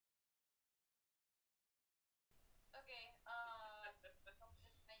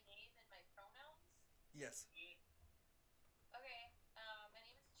Yes. Okay, my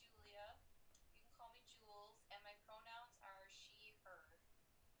name is Julia. You can call me Jules, and my pronouns are she, her.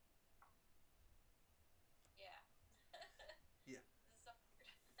 Yeah. Yeah. This is so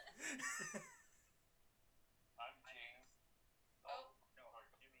weird. I'm James. Oh, No,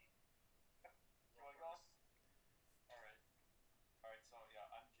 Jimmy. Do I go? All right. All right. So yeah,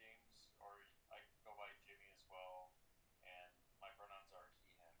 I'm James, or I go by Jimmy as well, and my pronouns are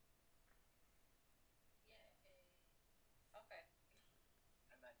he/him. yay. Okay.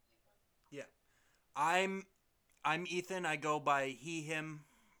 And then Ethan. Yeah. I'm I'm Ethan. I go by he him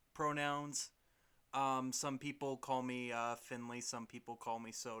pronouns. Some people call me Finley. Some people call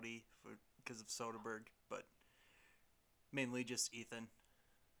me Sody because of Soderbergh, but mainly just Ethan.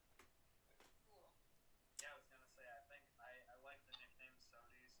 Cool. Yeah, I was gonna say I like the nickname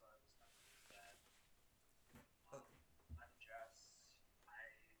Sodi, so I was gonna use that. Okay. I'm Jess. I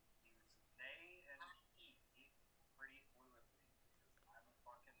use they and he pretty fluidly because I'm a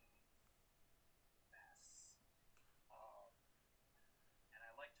fucking mess. Um, and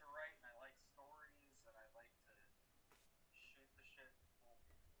I like to write, and I like stories, and I like to shoot the shit and fool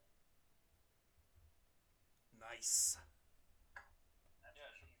people. Nice. That's yeah,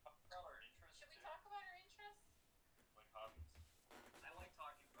 should we talk about our interests Should we too? talk about our interests? Like hobbies? I like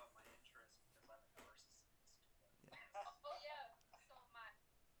talking about my interests because I'm a narcissist. But Yeah. Oh, yeah. So am I.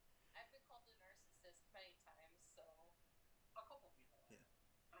 I've been called a narcissist many times, so. A couple people Yeah.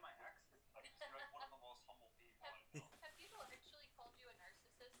 have. One of my exes. Like, you're like one of the most humble people I know. Have people actually called you a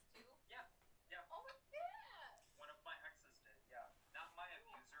narcissist too? Yeah. Yeah. Oh, yeah. One of my exes did, yeah. Not my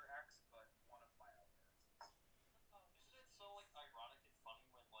abuser ex, but one of my other exes. Oh, Isn't it so like ironic and funny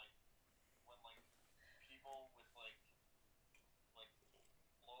when like people with like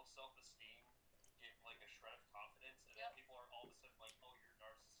low self esteem get like a shred of confidence, and then Yep. people are all of a sudden like, "Oh, you're a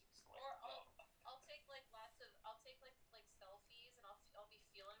narcissist." Like, Or no. I'll take like lots of I'll take like selfies and I'll be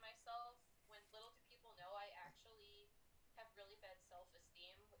feeling myself when little do people know I actually have really bad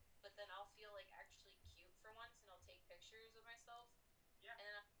self-esteem, but then I'll feel like actually cute for once and I'll take pictures of myself. Yeah. And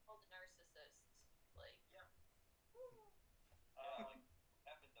then I'm called a narcissist. Like, yeah. woo. Like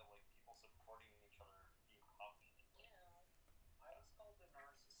happened to like people supporting each other being confident. Yeah. I was called a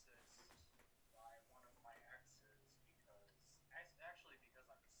narcissist by one of my exes because actually because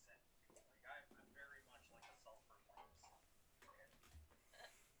I'm a cynic. Like I'm very much like a self-proclaimed cynic. Okay.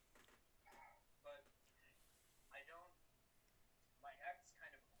 But I don't. My ex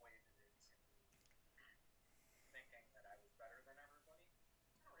kind of equated it to me thinking that I was better than everybody.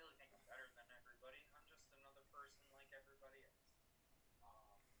 I don't really think I'm better than everybody. I'm just another person like everybody else.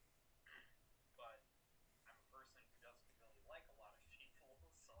 Um, but I'm a person who doesn't really like a lot of people,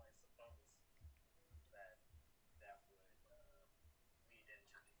 so I suppose that that would lead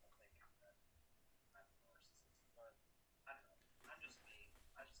into people thinking that I'm a narcissist. But I don't know. I'm just me.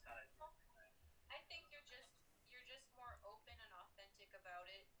 I just kind of do my thing. I think you're just more open and authentic about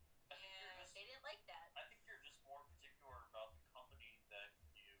it, and they didn't like that. I think you're just more particular about the company that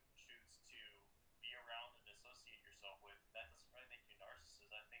you choose to be around and associate yourself with. That doesn't really make you a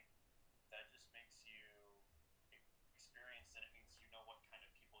narcissist. I think that just makes you experienced, and it means you know what kind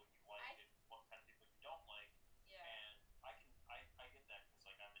of people you like and what kind of people you don't like. Yeah. And I get that because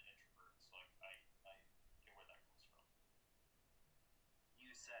like I'm an introvert, so like I get where that comes from.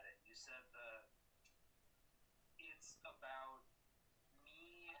 You said it. You said it's about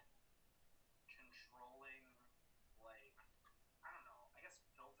me controlling, like, I don't know, I guess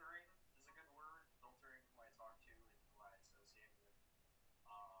filtering is a good word. Filtering who I talk to and who I associate with.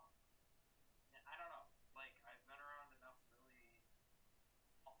 Um, I don't know. Like, I've been around enough really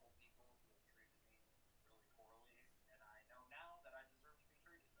awful people who have treated me really poorly, and I know now that I deserve to be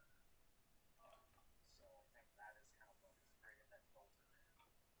treated better. So I think that is kind of what has created that filter and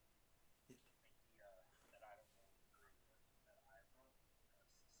the idea that I don't really agree with, that I'm a narcissist.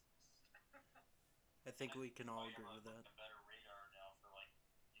 I think we can all agree with that. A better radar now for like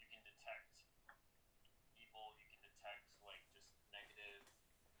you can detect people, you can detect like just negative,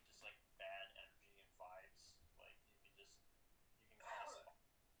 just like bad energy and vibes. Like you can kind of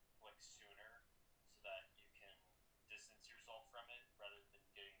like sooner so that you can distance yourself from it rather than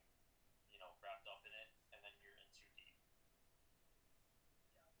getting wrapped up in it and then you're in too deep.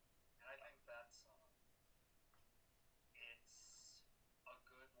 Yeah, and I think that's it's a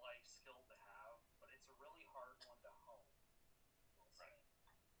good life skill to have, but it's a really hard one to hone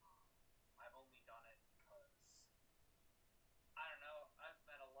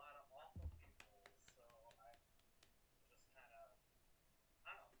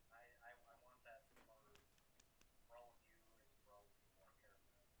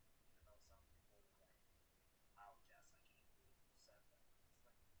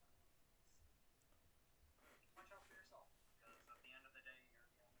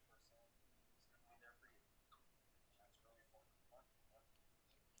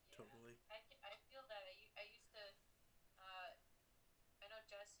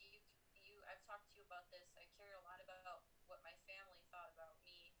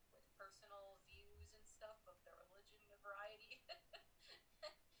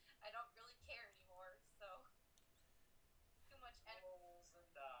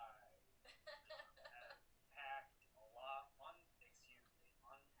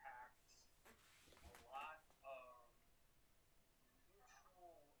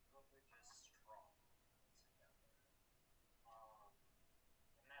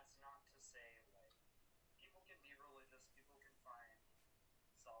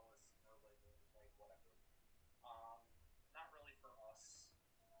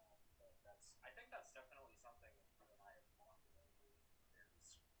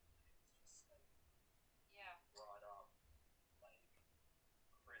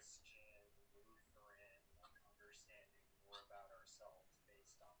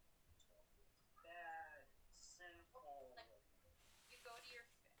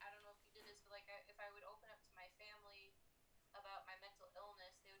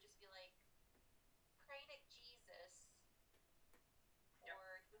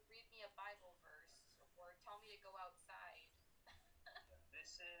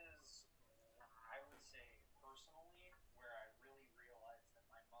this is, I would say, personally, where I really realized that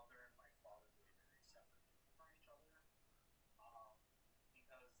my mother and my father were very separate people from each other.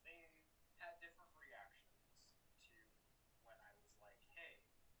 Because they had different reactions to when I was like, hey,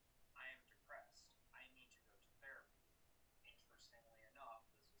 I am depressed. I need to go to therapy. Interestingly enough,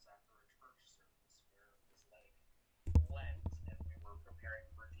 this was after a church service where it was like Lent and we were preparing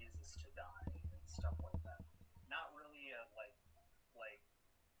for Jesus to die and stuff like that. Not really a like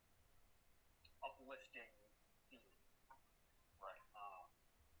uplifting theme. Right.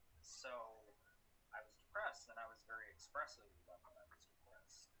 So I was depressed and I was very expressive about that I was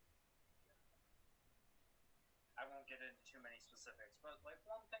depressed. I won't get into too many specifics, but like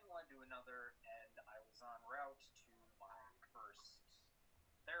one thing led to another, and I was en route to my first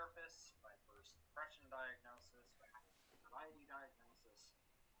therapist, my first depression diagnosis, my first anxiety diagnosis,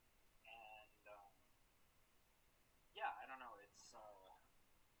 and yeah, I don't know. It's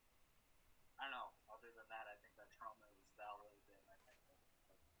I don't know. Other than that, I think that trauma is valid, and I think that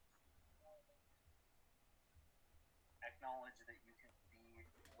acknowledge that you can be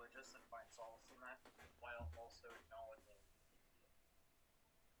religious and find solace in that, while also acknowledging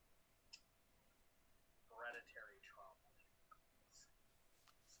hereditary trauma.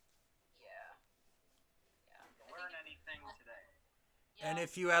 Yeah. Yeah. Did you learn anything today? Yeah. And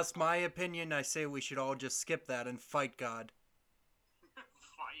if you ask my opinion, I say we should all just skip that and fight God.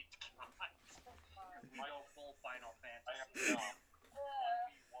 Fight God. Go full Final I have Fantasy. 1v1.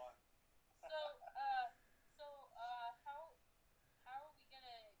 How are we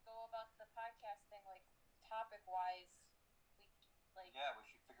gonna go about the podcast thing, like topic wise? Yeah, we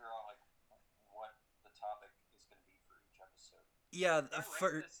should figure out like what the topic is going to be for each episode. Yeah, Did I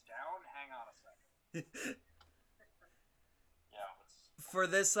write this down? Hang on a second. Yeah, for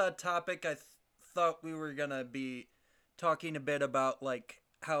this topic, I thought we were gonna be talking a bit about like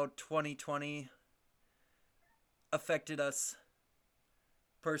how 2020 affected us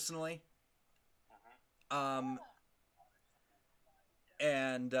personally, and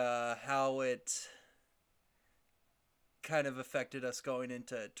how it kind of affected us going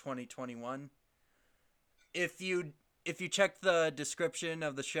into 2021. If you check the description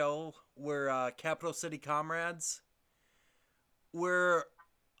of the show, we're Capital City Comrades. We're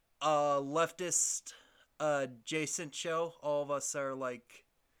a leftist adjacent show. All of us are like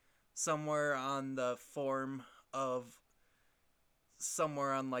somewhere on the form of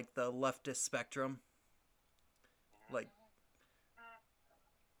somewhere on like the leftist spectrum. Like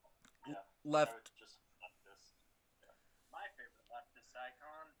yeah. left. I would just leftist. Yeah. My favorite leftist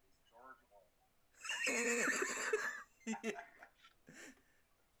icon is George Orwell.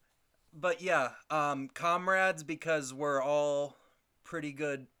 But yeah, comrades, because we're all pretty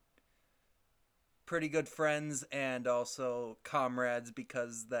good friends, and also comrades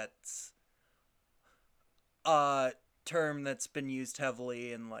because that's a term that's been used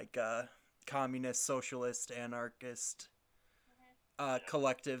heavily in like communist, socialist, anarchist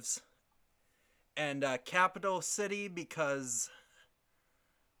collectives. And Capital City because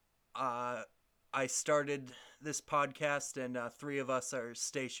I started this podcast, and 3 of us are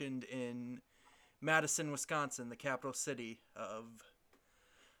stationed in Madison, Wisconsin, the capital city of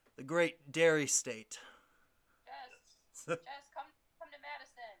the great dairy state. Jess, come to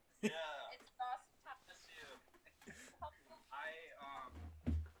Madison. Yeah. It's an awesome time. Miss you.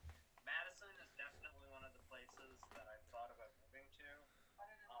 Madison is definitely one of the places that I've thought about moving to.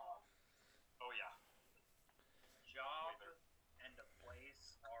 Oh yeah. Job and a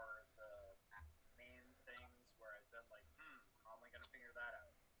place are the main things where I've been like, how am I gonna figure that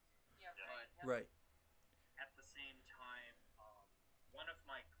out? Yeah, Yeah. right. Yep. Right. At the same time, one of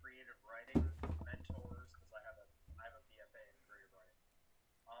my creative writing mentors, because I have a BFA in creative writing,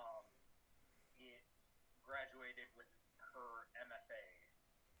 it graduated with her MFA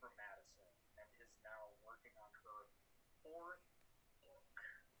from Madison and is now working on her 4th book.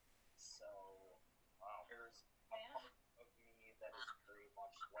 So there's a part of me that is very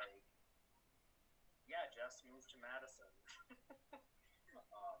much like, yeah, Jess, move to Madison.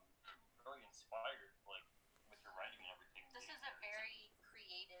 Really inspired, like with your writing and everything. This is a very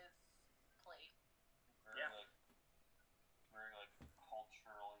creative place. Very, Yeah. very like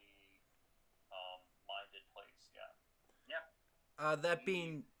culturally minded place. Yeah. Yeah. That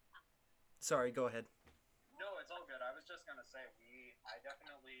being, sorry, go ahead. No, it's all good. I was just gonna say I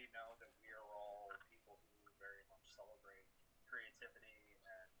definitely know that we are all people who very much celebrate creativity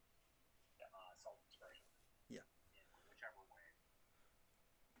and self-expression. Yeah. In whichever way.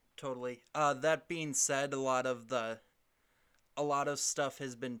 Totally. That being said, a lot of stuff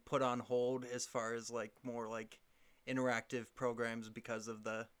has been put on hold as far as like more like interactive programs because of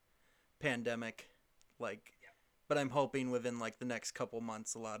the pandemic. Like, Yep. but I'm hoping within like the next couple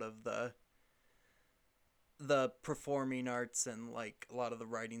months, a lot of the performing arts and like a lot of the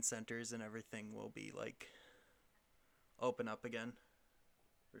writing centers and everything will be like open up again,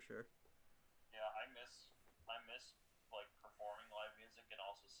 for sure. Yeah, I miss like performing live music and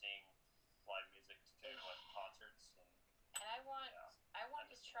also seeing live music too, like concerts and And I want yeah. I want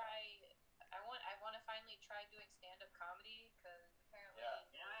to miss that. try I want to finally try doing stand up comedy because apparently Yeah.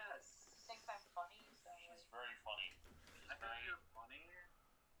 Yes. he thinks I'm funny. So He's very funny. I think you're funny.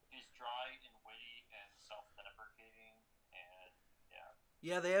 He's dry and witty and self-deprecating, and yeah.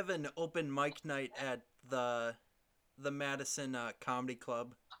 Yeah, they have an open mic night at the Madison Comedy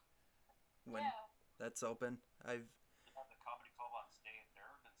Club when yeah, that's open. I've At the comedy club on stage, there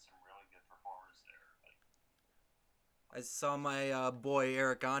have been some really good performers there. Like, I saw my boy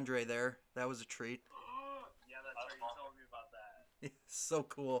Eric Andre there. That was a treat. Yeah, that's right. You told me about that. So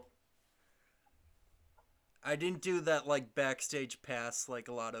cool. I didn't do that like backstage pass like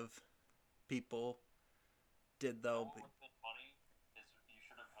a lot of people did though. what would have been funny is you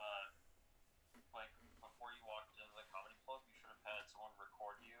should have like before you walked into the comedy club, you should have had someone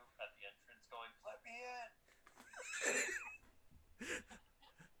record you at the entrance going, "Let me in."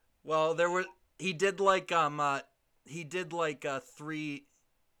 Well, there were he did like three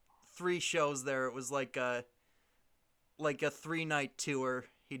shows there. It was like a 3-night tour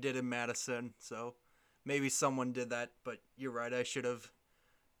he did in Madison. So maybe someone did that, but you're right. I should have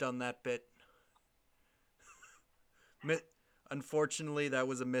done that bit. Unfortunately, that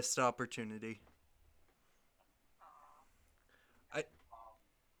was a missed opportunity.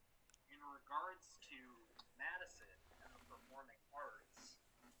 In regards to Madison and the performing arts,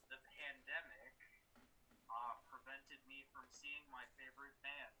 the pandemic prevented me from seeing my favorite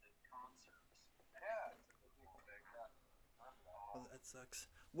band in concert. Yeah. Oh, that sucks.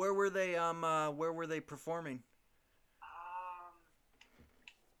 Where were they? Where were they performing? I'm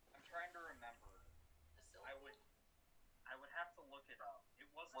trying to remember. I would have to look it up. It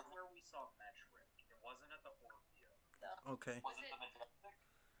wasn't where we saw Metric. It wasn't at the Orpheum. Okay. Was it the Majestic?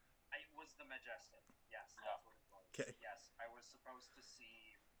 It was the Majestic. Yes, Yeah. that's what it was. Okay. Yes, I was supposed to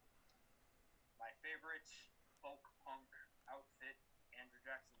see my favorite folk punk outfit, Andrew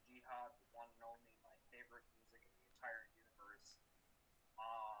Jackson Jihad, the one and only, my favorite music in the entire universe.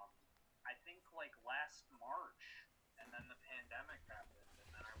 I think like last March, and then the pandemic happened, and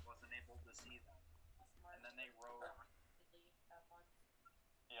then I wasn't able to see them. And then they wrote. that one.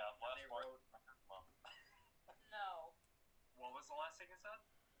 Yeah, last They March. wrote. No. What was the last thing I said?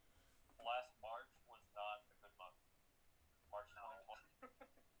 Last March was not a good month. March No. 2020.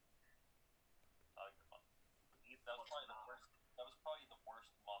 Not a good month. That was probably the worst. That was probably the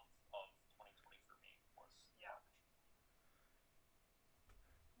worst month of 2020 for me. Was Yeah.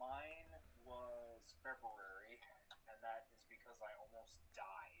 Mine was February, and that is because I almost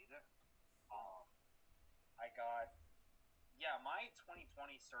died. I got. Yeah, my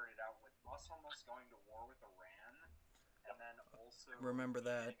 2020 started out with us almost going to war with Iran, and then also Remember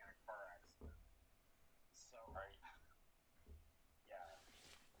that. getting in a car accident. So, right. yeah.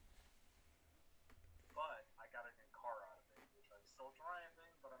 But I got a new car out of it, which I'm still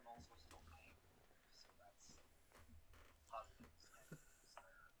driving, but I'm also still paying for. So that's positives and negatives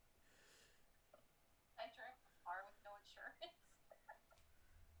there. I drive a car with no insurance.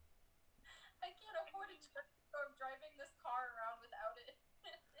 I can't afford insurance, so I'm driving this car around without it.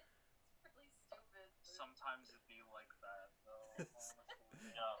 It's really stupid. Sometimes it'd be like that, though, honestly.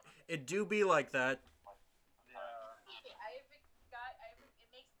 Yeah. It do be like that. Yeah. It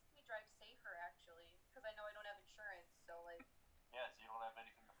makes me drive safer actually, because I know I don't have insurance. So like, Yeah, so you don't have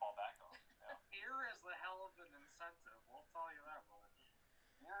anything to fall back on. Yeah. Fear is the hell of an incentive, we'll tell you that much.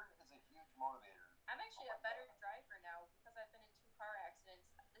 Fear is a huge motivator. I'm actually a better driver now because I've been in 2 car accidents.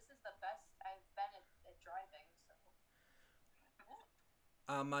 This is the best I've been at driving. So.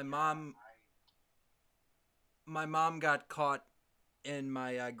 My mom got caught in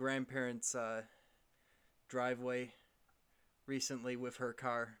my grandparents' driveway recently with her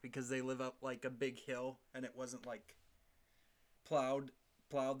car because they live up like a big hill and it wasn't like plowed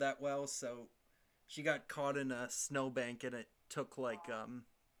that well, so she got caught in a snowbank and it took like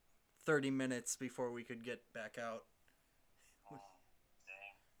 30 minutes before we could get back out.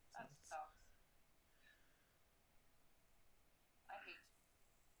 Dang. That sucks. I hate.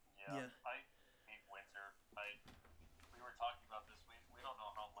 Yeah. I hate winter. We were talking about this. We don't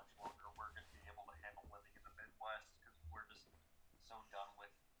know how much longer we're going to be able to handle living in the Midwest because we're just so done with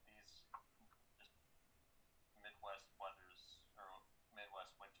these just Midwest weathers or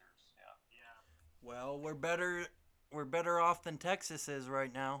Midwest winters. Yeah. Yeah. Well, we're better we're better off than Texas is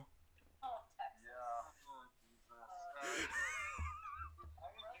right now. Oh, Texas. Yeah. Oh, Jesus. I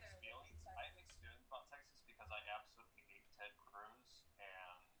have mixed feelings. I have mixed feelings about Texas because I absolutely hate Ted Cruz,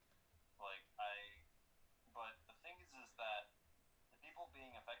 and like but the thing is that the people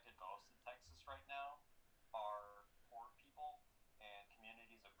being affected most in Texas right now are poor people and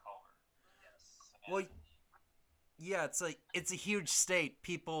communities of color. Yes. And Well, yeah, it's a huge state.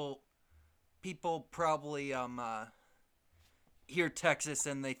 People probably hear Texas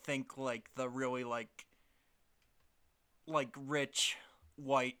and they think like the really like rich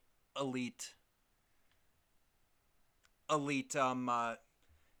white elite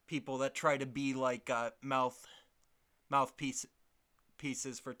people that try to be like mouthpiece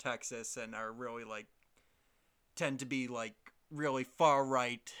pieces for Texas and are really like tend to be like really far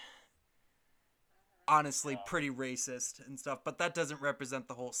right, honestly Yeah. pretty racist and stuff, but that doesn't represent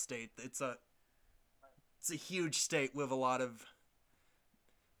the whole state. It's a huge state with a lot of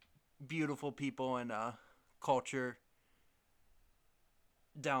beautiful people and culture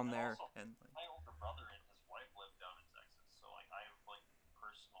down And there. also, And my older brother and his wife live down in Texas, so like I have like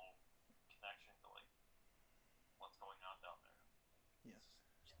personal connection to like what's going on down there. yes,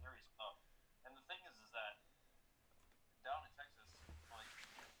 It's scary stuff. And the thing is that down in Texas, like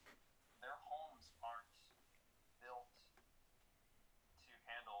their homes aren't built to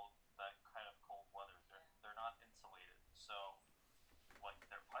handle that kind of cold weather. They're not insulated, so like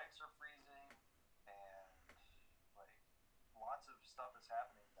their pipes are freezing, and like lots of stuff is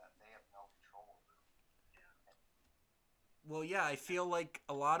happening that they have no control over. well, yeah, I feel like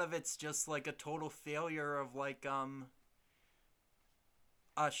a lot of it's just like a total failure of like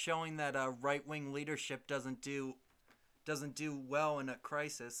showing that right wing leadership doesn't do well in a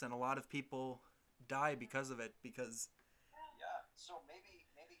crisis, and a lot of people die because of it. Because Yeah, so maybe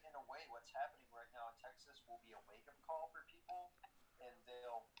in a way, what's happening right now in Texas will be a wake up call for people, and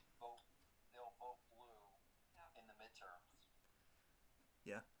vote they'll vote blue in the midterms.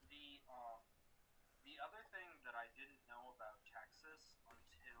 The other thing that I didn't know about Texas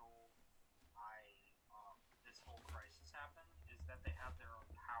until this whole crisis happened is that they have their own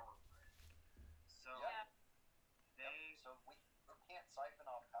power grid. So Yeah. they So we can't siphon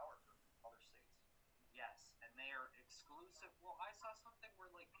off power from other states. yes, and they are exclusive. Well, I saw something where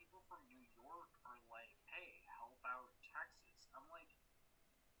like people from New York are like, "Hey, help out Texas." I'm like,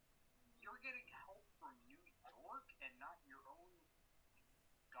 "You're getting help from New York and not your own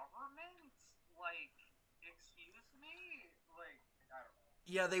government?" Like, excuse me? Like, I don't know.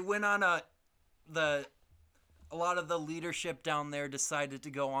 yeah, they went on a lot of the leadership down there decided to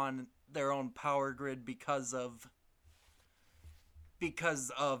go on their own power grid because of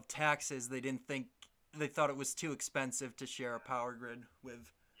taxes. They thought it was too expensive to share a power grid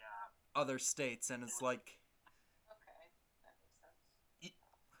with Yeah. other states, and it's like Okay, that makes sense.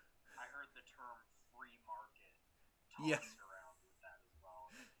 I heard the term free market Yeah. tossed around with that as well.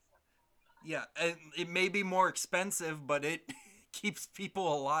 And it's like, yeah, it may be more expensive, but it keeps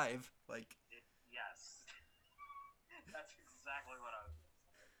people alive. Like yes. That's exactly what I was going to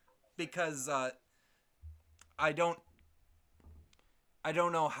say. because I don't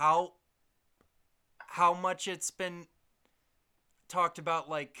know how much it's been talked about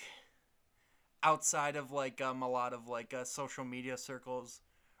like outside of like a lot of like social media circles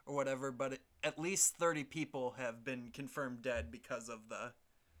or whatever, but at least 30 people have been confirmed dead because of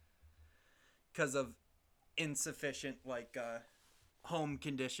insufficient like home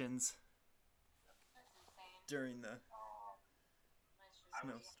conditions That's insane. during the That's just I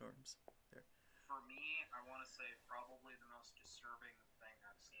was- snowstorms. For me, I want to say probably the most disturbing thing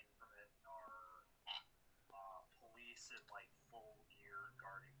I've seen from it are police in like full gear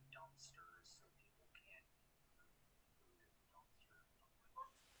guarding dumpsters so people can't eat food in the dumpster.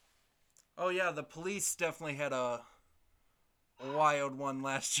 Oh yeah, the police definitely had a wild one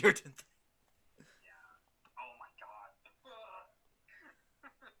last year, didn't they? Yeah. Oh my god.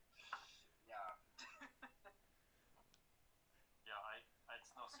 Yeah. Yeah,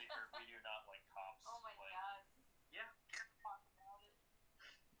 it's no secret we do not like cops. Oh my like, god. Yeah. Talk about it.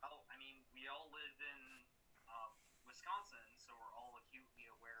 Well, I mean, we all live in Wisconsin, so we're all acutely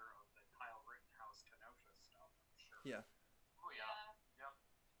aware of the Kyle Rittenhouse Kenosha stuff, I'm sure. Yeah. Oh yeah. Yep.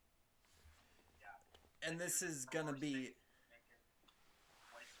 Yeah. And this is gonna be Making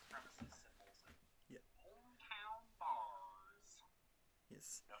white supremacy symbols in Yeah. hometown bars.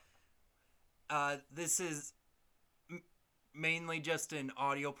 yes. Yep. This is mainly just an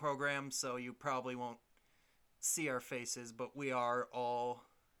audio program, so you probably won't see our faces, but we are all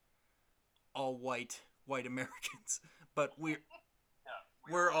white Americans. But Yeah.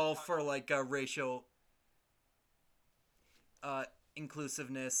 we're all for like racial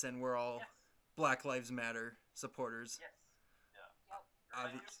inclusiveness, and we're all Yes. Black Lives Matter supporters. Yes. Yeah. Yep. I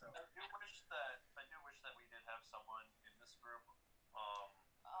Very do, much so. I do wish that we did have someone in this group, in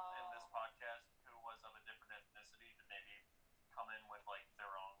this Oh, podcast who was of a different ethnicity to maybe come in with like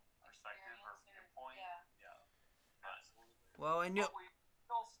their own perspective or experience viewpoint. yeah. Yeah. But, Absolutely. Well, I knew. but we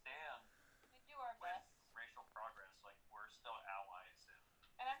still stand We do our with best. racial progress. Like we're still allies, and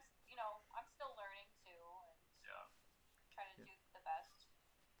And I'm still learning too, and yeah, trying to do the best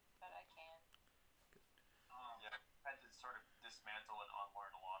that I can. yeah. Had to sort of dismantle and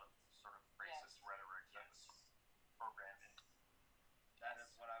unlearn a lot of sort of racist Yes. rhetoric that was programmed in. That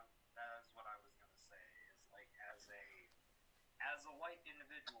is what I was gonna say. Is like as a white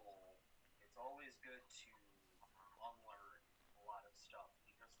individual, it's always good to unlearn a lot of stuff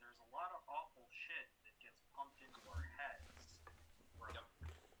because there's a lot of awful shit that gets pumped into our heads from Yep.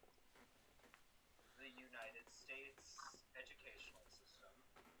 the United States educational system.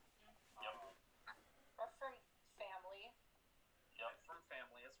 Yep. Or from family. Yep. And from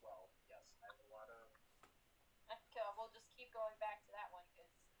family as well. Yes, I have a lot of Okay, we'll just keep going back to that one because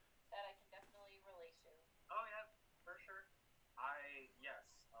that I can definitely relate to. Oh yeah, for sure.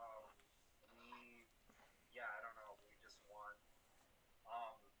 I don't know. We just want,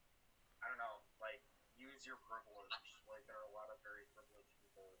 I don't know, like use your privilege. Like there are a lot of very privileged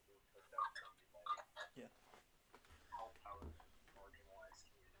people who could definitely Yeah. help out marginalized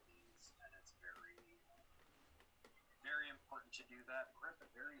communities, and it's very important to do that. Or at the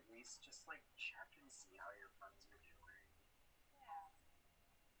very least, just like check and see how your friends are doing. Yeah.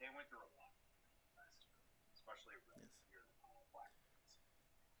 They went through a lot last year, especially Yes. here in Black Lives.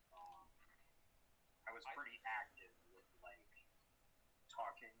 I was pretty active with like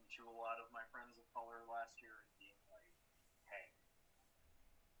talking to a lot of my friends of color last year and being like, "Hey,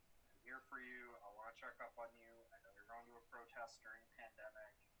 I'm here for you. I want to check up on you. I know you're going to a protest during the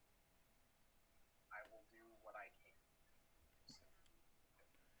pandemic. I will do what I can.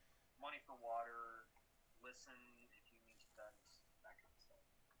 Money for water. Listen if you need to vent. That kind of stuff."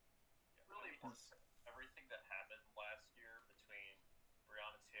 Yeah, really important. Everything that happened last year between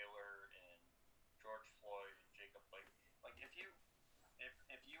Breonna Taylor and George Floyd and Jacob Blake, like if you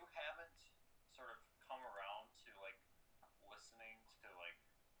haven't sort of come around to like listening to like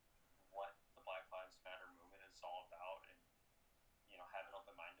what the Black Lives Matter movement is all about, and have an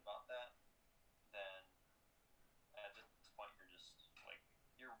open mind about that, then at this point you're just like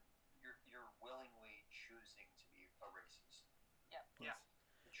you're willingly choosing to be a racist. Yep. Yeah.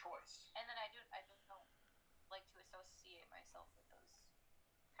 The choice. And then I don't like to associate myself with those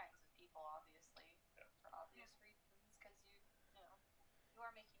kinds of people, obviously, Yeah. for obvious reasons, because you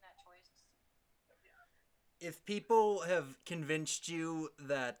are making that choice. If people have convinced you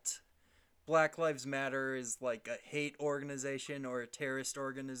that Black Lives Matter is like a hate organization or a terrorist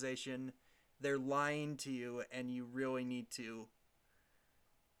organization, they're lying to you, and you really need to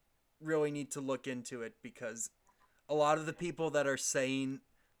look into it, because a lot of the people that are saying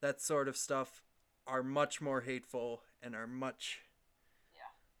that sort of stuff are much more hateful and are much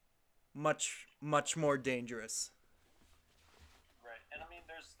more dangerous. Right, and I mean,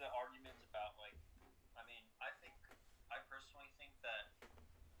 there's the argument about like, I mean, I personally think that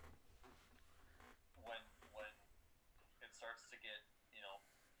when it starts to get,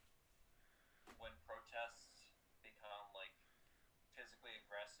 when protests become like physically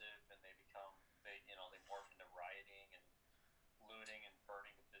aggressive and they morph into rioting and looting and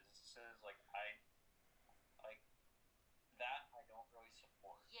burning of businesses, like that I don't really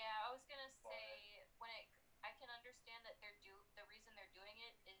support. Yeah, I was gonna say I can understand that the reason they're doing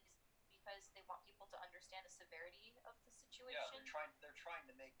it is because they want people to understand the severity of the situation. Yeah, they're trying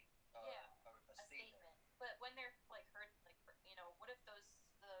to make a statement. But when they're like hurt, like what if those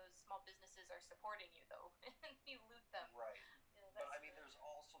small businesses are supporting you though, and you loot them? Right. But I mean, really... there's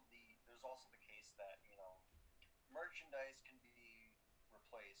also the case that merchandise can be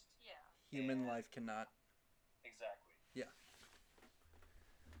replaced. Yeah. Human life cannot. Exactly. Yeah.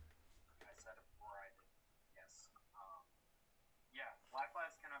 I said it before I did. Yes. Yeah, Black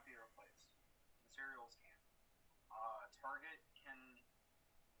Lives cannot be replaced. Materials can. Target can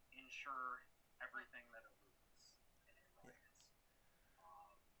insure everything that it loses in a riot.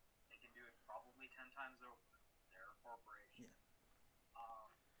 They can do it probably 10 times over. They're a corporation.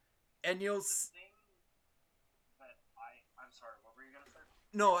 Yeah. And you'll... The thing that I'm sorry, what were you going to say?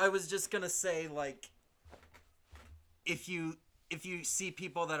 No, I was just going to say, like, if you see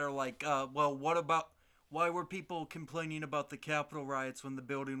people that are like, well, why were people complaining about the Capitol riots when the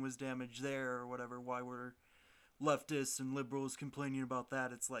building was damaged there or whatever? Why were leftists and liberals complaining about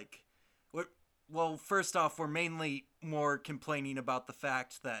that? It's like, well, first off, we're mainly more complaining about the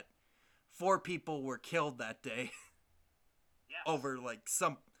fact that 4 people were killed that day Yes. over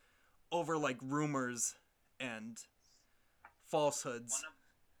like rumors and falsehoods.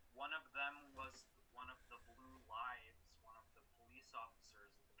 One of them was one of the Blue Lives, one of the police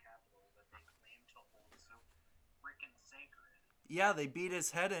officers at the Capitol that they claim to hold so freaking sacred. Yeah, they beat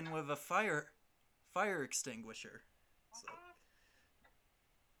his head in with a fire extinguisher.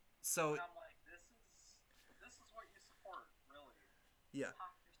 So And I'm like, this is what you support, really. yeah.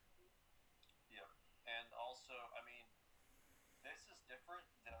 Yeah, and also, I mean, this is different.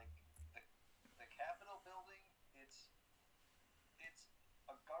 Like the Capitol building, it's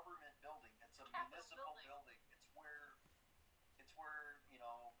a government building. It's a Capitol municipal building. building. It's where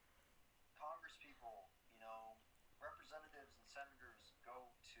Congress people, representatives and senators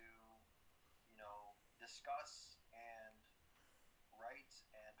go to, discuss and write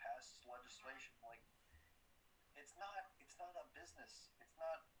and pass legislation. Like it's not a business. It's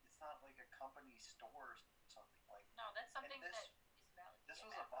not like a company store or something like. No, that's something this- that is valid. This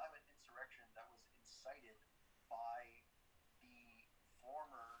was a violent insurrection that was incited by the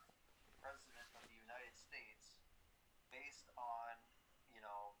former president of the United States based on,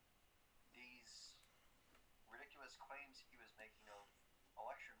 these ridiculous claims he was making of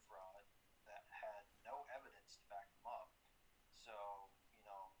election fraud that had no evidence to back them up. So,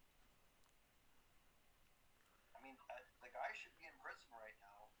 I mean, the guy should be in prison right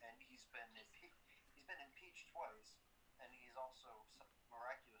now, and he's been impeached twice, and he's also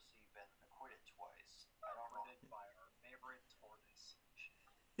miraculously been acquitted twice. I don't know. Acquitted by our favorite tortoise.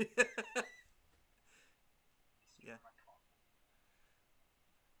 Yeah.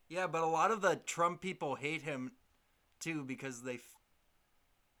 Yeah, but a lot of the Trump people hate him too because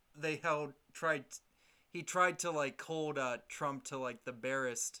he tried to like hold Trump to like the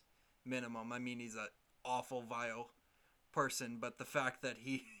barest minimum. I mean, he's a awful vile person, but the fact that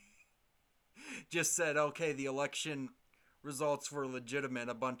he just said, okay, the election results were legitimate,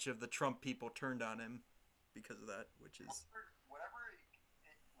 a bunch of the Trump people turned on him because of that, which is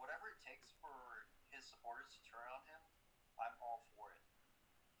Whatever it takes for his supporters to turn on him, I'm all for it.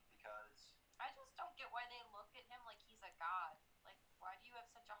 Because I just don't get why they look at him like he's a god. Like, why do you have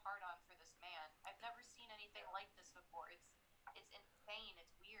such a hard on for this man? I've never seen anything like this before. It's insane.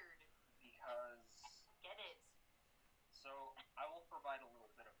 It's weird. Because Get it? So, I will provide a little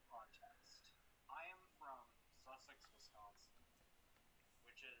bit of context. I am from Sussex, Wisconsin,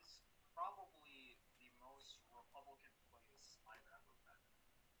 which is probably the most Republican place I've ever been.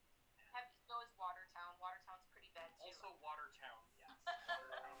 Have so is Watertown. Watertown's pretty bad too. Also, Watertown, yes.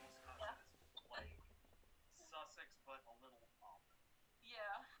 Watertown, Wisconsin is like Sussex, but a little up.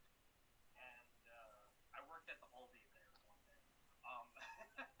 Yeah. And I worked at the Aldi there one day.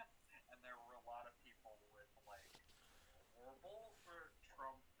 And there were a lot of people with like horrible for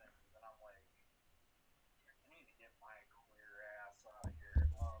Trump things, and I'm like, I need to get my queer ass out of here.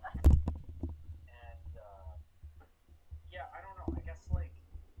 And yeah, I don't know. I guess like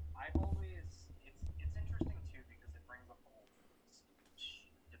I've always it's interesting too because it brings up the whole free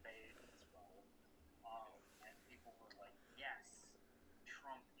speech debate as well. And people were like, yes,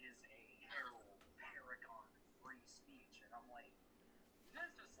 Trump is a herald, paragon of free speech, and I'm like, you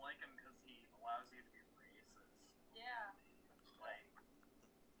guys just like him because he allows you to be racist. Yeah. Like,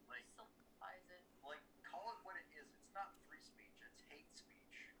 Simplifies it. like, call it what it is. It's not free speech. It's hate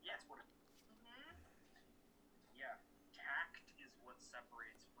speech. Yeah. That's what it. Mhm. yeah, tact is what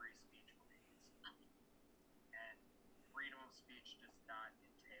separates free speech from hate speech. And freedom of speech does not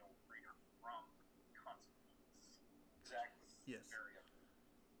entail freedom from consequences. Exactly. Yes. Very important.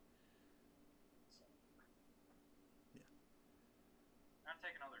 So. Yeah. I'm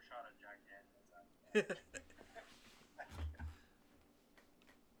taking another shot at Jack Daniels.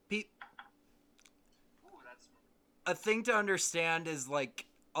 Ooh, that's A thing to understand is like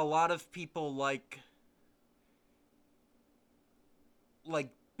a lot of people like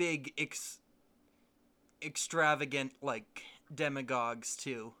big extravagant like demagogues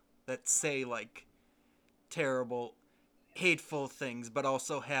too that say like terrible hateful things but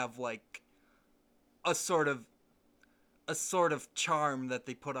also have like a sort of charm that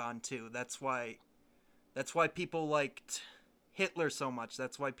they put on too. That's why people liked Hitler so much.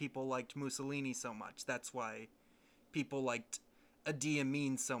 That's why people liked Mussolini so much. That's why people liked Idi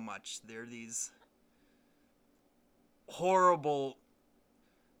Amin so much. They're these horrible,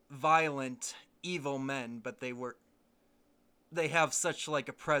 violent, evil men, but they have such like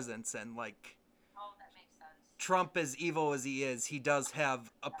a presence, and like Oh, that makes sense. Trump, as evil as he is, he does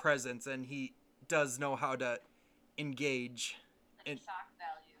have a presence and he does know how to engage. The And shock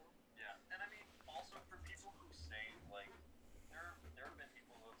value. yeah. And I mean,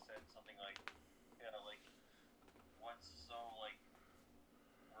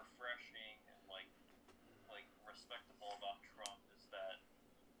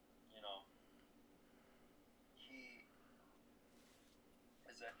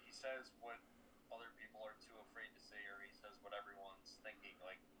 is that he says what other people are too afraid to say, or he says what everyone's thinking.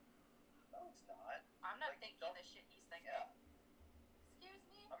 Like, no, it's not. I'm not Like, thinking the shit he's thinking. Yeah, Excuse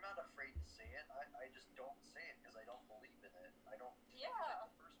me? I'm not afraid to say it. I just don't say it because I don't believe in it. I don't think Yeah. it in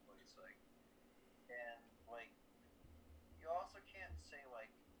the first place. Like, and like, you also can't say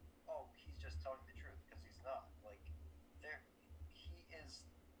like, oh, he's just telling the truth because he's not. Like, there, he is,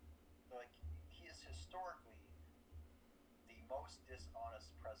 like, he is historically the most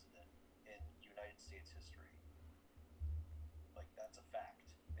dishonest president in United States history. Like, that's a fact.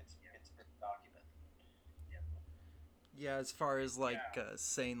 It's been documented. Yeah, as far as like Yeah.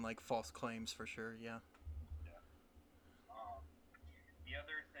 saying like false claims for sure. Yeah. The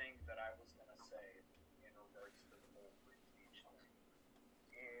other thing that I was gonna say in regards to the whole free speech thing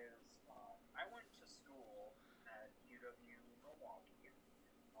is I went to school at UW Milwaukee, and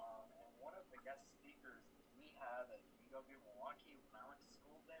one of the guest speakers that we had at UW Milwaukee when I went to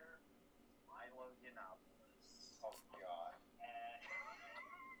school there was Milo Yiannopoulos. Oh God. And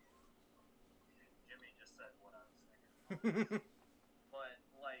Jimmy just said what I was thinking. But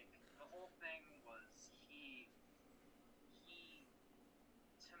like the whole thing was he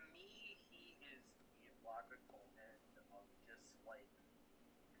to me he is the logical end of just like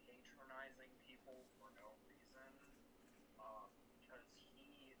patronizing people for no reason. Because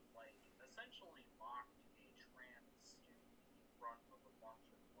he like essentially mocked a trans student in front of a bunch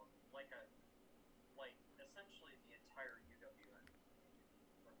of like essentially the entire UWN community in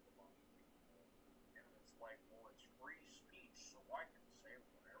front of a bunch of people, and it's like, well, it's free speech, so I can say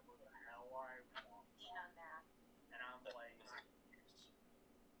whatever the hell I want. Keen on that. And I'm like,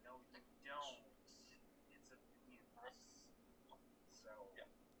 no, you don't. It's abuse. So Yeah.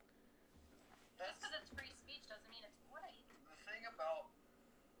 Just That's because it's free speech doesn't mean it's right. the thing about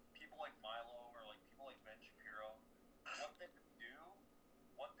people like Milo or like people like Ben Shapiro.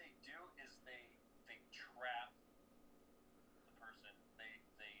 What they do is they trap the person.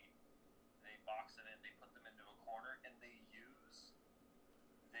 They box it in. They put them into a corner, and they use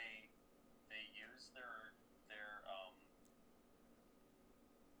their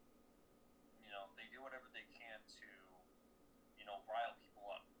they do whatever they can to rile people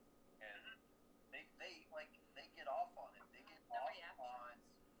up, and they get off on it. They get The off reactions. on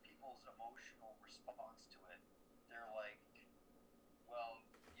people's emotional response to it. They're like, well,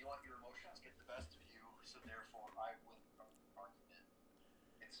 you let your emotions get the best of you, so therefore I win the argument.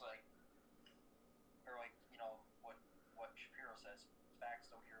 It's like, or like what Shapiro says, facts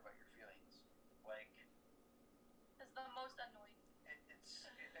don't care about your feelings. Like, It's the most annoying.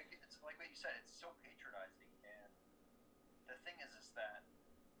 it's like what you said. It's so patronizing, and the thing is that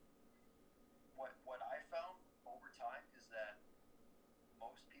what I found over time is that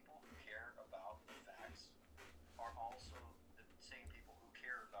most people who care about the facts are also the same people who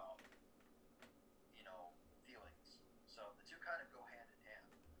care about feelings. So the two kind of go hand in hand.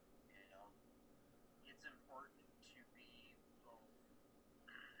 it's important to be both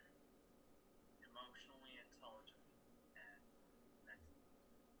emotionally intelligent and mentally.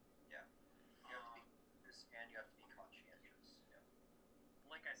 Yeah. You have to be and you have to be conscientious. Yeah.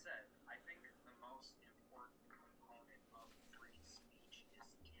 Like I said, I think the most important component of free speech is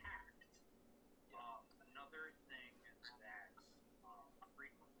tact. Another thing that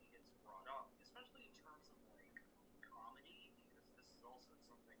frequently gets brought up, especially in terms of like comedy, because this is also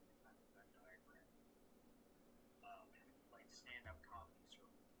something that kind of Venn diagram, like stand-up comedy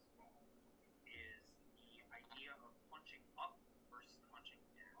circles as well, is the idea of punching up versus punching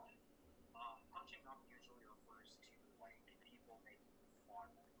down. Punching up usually refers to like people making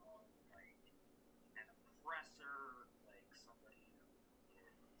fun of like an oppressor, like somebody who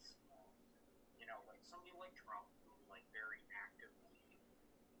is, like somebody like Trump, who like very actively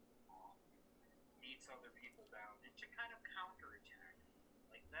beats other people down, and to kind of counterattack,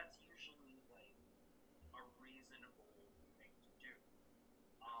 like that's usually like a reasonable thing to do.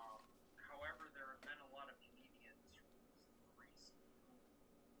 However, there have been a lot of comedians who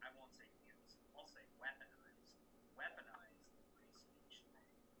I won't say use, I'll say weaponize the free speech thing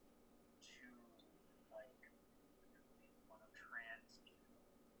to like make fun of trans people,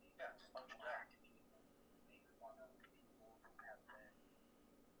 make Yeah, fun of black people, make fun of people who have been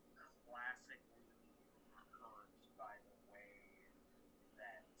classically hurt by the way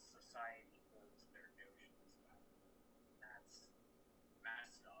that society holds their notions about them. That's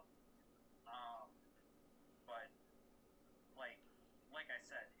messed up. But like I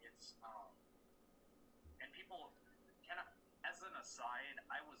said, it's and people can I, as an aside,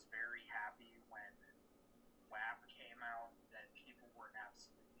 I was very happy when WAP came out that people were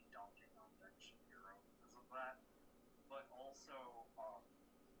absolutely dunking on Ben Shapiro because of that. But also,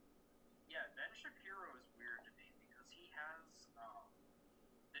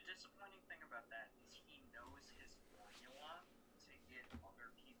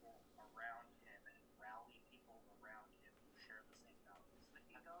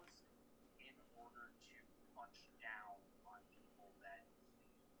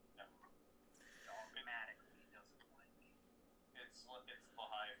 it's the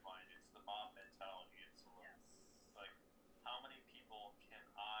hive mind. It's the mob mentality. It's Yes. like, how many people can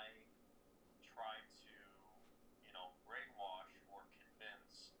I try to, brainwash or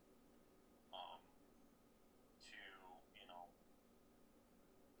convince, to, you know,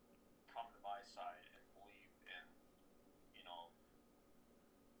 come to my side and believe in, you know,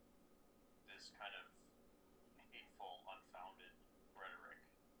 this kind of hateful, unfounded rhetoric.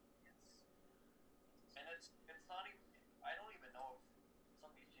 Yes. And it's not even. I don't even know if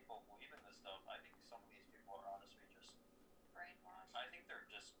some of these people believe in this stuff. I think some of these people are honestly just. Brainwash. I think they're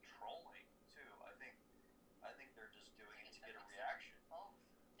just trolling too. I think they're just doing it to get a Both. reaction.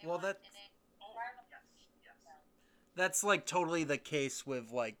 They Well, want that- an Oh, environment. yes, yes. That's like totally the case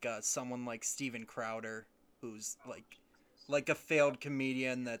with like someone like Steven Crowder, who's Oh, like Jesus. a failed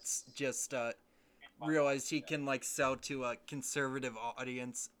comedian that's just realized he can like sell to a conservative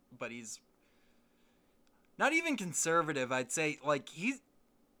audience, but he's not even conservative. I'd say like he's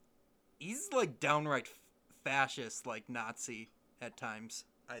like downright fascist, like Nazi at times.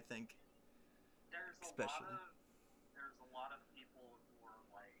 I think. Especially. There's a lot of people who are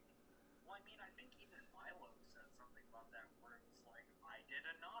like, well, I mean, I think even Milo said something about that where it was like, I did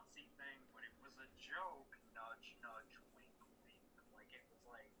a Nazi thing, but it was a joke, nudge, nudge, wink, wink. Like, it was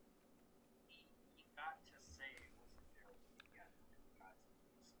like, he got to say it was a joke. He got to do God's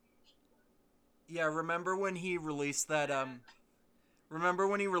speech. Yeah, remember when he released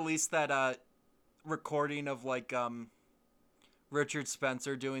that recording of like Richard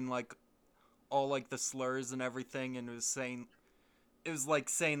Spencer doing like all like the slurs and everything, and it was like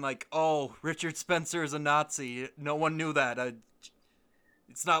saying like, oh, Richard Spencer is a Nazi. No one knew that.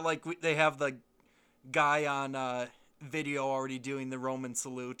 It's not like they have the guy on video already doing the Roman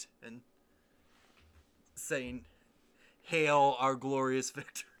salute and saying, "Hail our glorious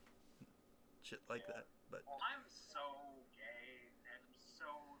victor." Shit like that. But I'm so gay and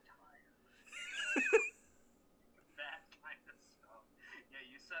so tired. That kind of stuff. Yeah,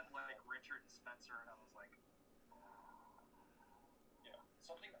 you said like Richard Spencer, and I was like, Yeah,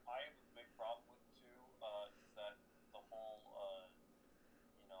 something I have a big problem with too is that the whole,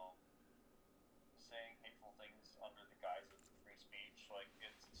 saying hateful things under the guise of free speech. Like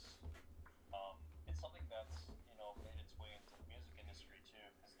it's something that's made its way into the music industry too.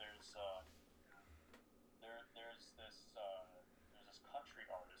 Because there's this country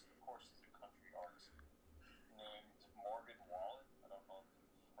artist. Of course, he's a country artist named Morgan Wallen. I don't know if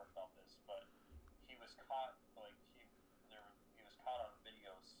you've heard about this, but he was caught he was caught on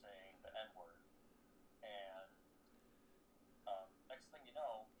video saying the N word, and next thing you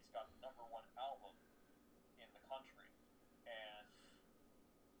know, he's got the #1 album in the country, and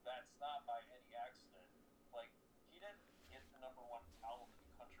that's not by any accident. Like, he didn't get the #1 album in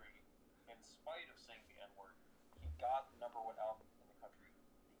the country in spite of saying the N word. He got the #1 album in the country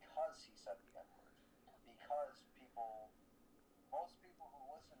because he said the N word. Because most people who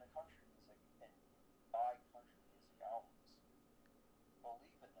listen to country music and buy country music albums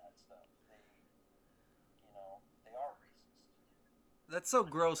believe in that stuff. They are racist. that's so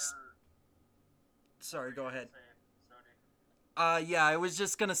gross. Sorry, go ahead. Sody. Yeah, I was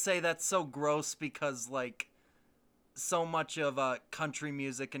just gonna say that's so gross because like so much of country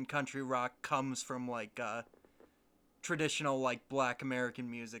music and country rock comes from like traditional like Black American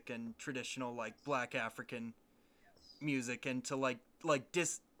music and traditional like Black African music, and to like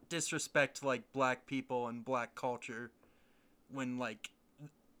disrespect like Black people and Black culture when like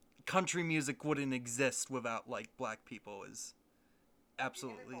country music wouldn't exist without like Black people is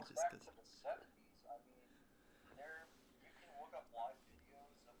absolutely It goes just back because. to the 70s. I mean, you can look up live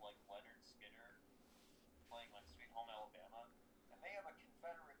videos of like Leonard Skinner playing like Sweet Home Alabama, and they have a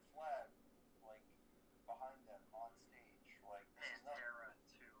Confederate flag like behind them on stage. Like, this is not. Pantera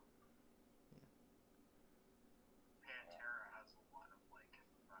too. Pantera has a lot of like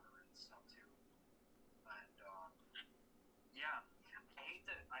Confederate stuff too, and yeah,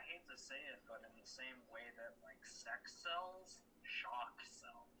 I hate to say it, but in the same way that like sex sells, shock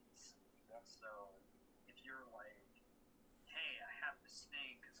sells. So if you're like, hey, I have this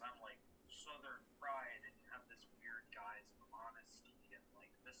thing because I'm like Southern pride, and you have this weird guise of honesty, and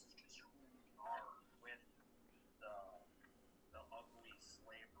like this is just who we are with the ugly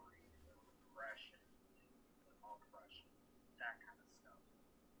slavery, the repression, the oppression, that kind of stuff.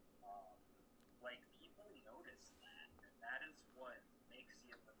 Like, people notice that, and that is what makes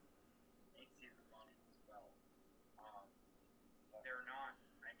you the money as well. They're not.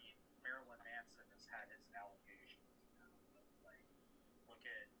 I mean, Marilyn Manson has had his allegations, but like, look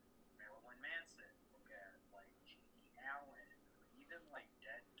at Marilyn Manson.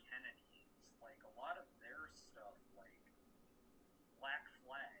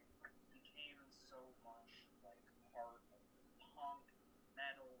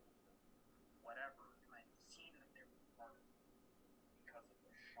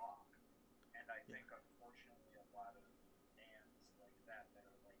 think unfortunately a lot of bands like that are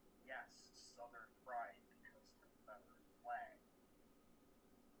like, yes, Southern pride because Confederate flag,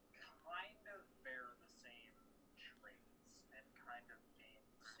 kind of bear the same traits and kind of gain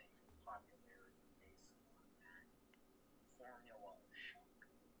the same popularity based on that formula of shock.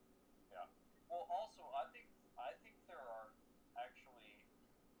 Yeah. Well, also, I think there are actually,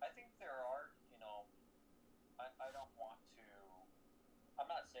 I think there are, I don't want to. I'm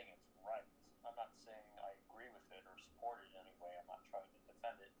not saying it's right. I'm not saying I agree with it or support it in any way. I'm not trying to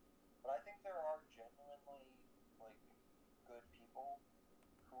defend it, but I think there are genuinely like good people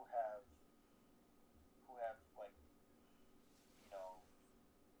who have like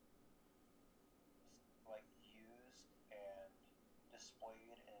like used and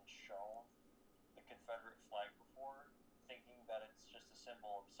displayed and shown the Confederate flag before, thinking that it's just a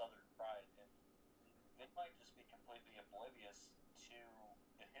symbol of Southern pride, and they might just be completely oblivious to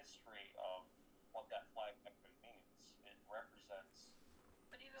the history of what that flag actually means. It represents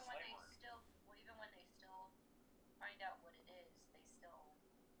But even when they slavery. still, well, even when they still find out what it is, they still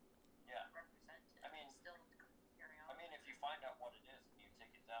Yeah. represent it. I mean, They still carry on. I mean, if you find out what it is and you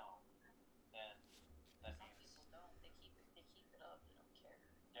take it down, then that Some means people don't. They keep it. They keep it up. They don't care.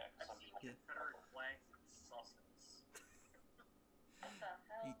 yeah. 'Cause I've some seen people Confederate flags in Sussex. What the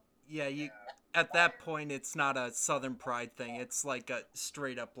hell? Yeah, you. Yeah. At that point, it's not a Southern pride thing. It's like a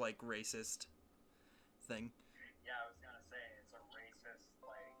straight up like racist thing. Yeah, I was gonna say it's a racist,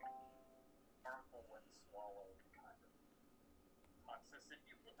 like harmful when swallowed kind of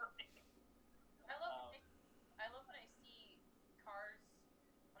toxicity warning. I love. I love when I see cars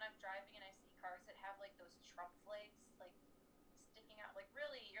when I'm driving and I see cars that have like those Trump flags like sticking out. Like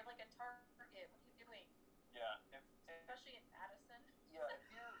really, you're like a target. What are you doing? yeah. Especially in Madison. Yeah,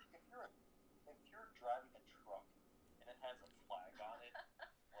 if you're driving a truck and it has a flag on it,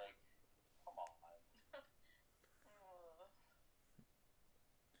 like, come on. Oh.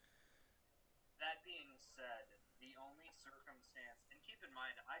 That being said, the only circumstance, and keep in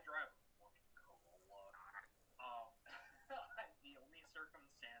mind, I drive a fucking Corolla. The only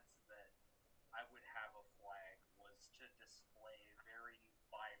circumstance that I would have a flag was to display very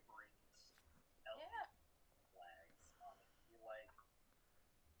vibrant LED Yeah. flags on it. Be like,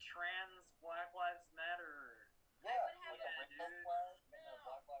 trans Black Lives Matter. Yeah, would have like a a- rainbow dude. flag and a No.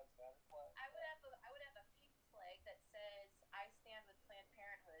 Black Lives Matter flag. I would have a pink flag that says I stand with Planned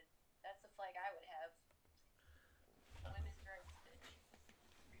Parenthood. That's the flag I would have. Women's rights, bitch.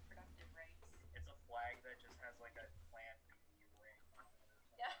 Reproductive rights. It's a flag that just has like a Plan B ring on it or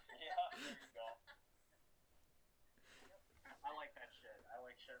something. Yeah. Yeah, there you go. I like that shit. I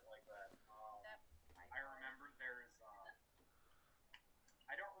like shit like that. I remember there's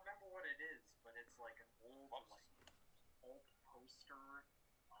I don't remember what it is, but it's like an old poster.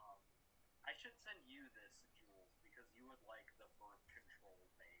 I should send you this, Jules, because you would like the birth control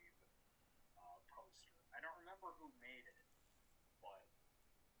babe poster. I don't remember who made it, but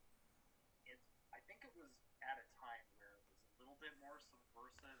I think it was at a time where it was a little bit more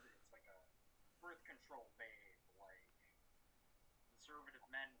subversive. It's like a birth control babe, like conservative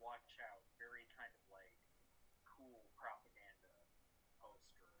men watch out, very kind of like cool propaganda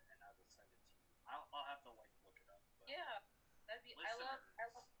poster, and I will send it to you. I'll have to like look it up. But Yeah. That'd be. I love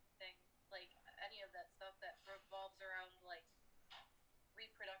thing like any of that stuff that revolves around like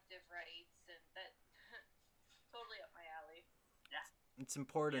reproductive rights and that totally up my alley. Yeah. It's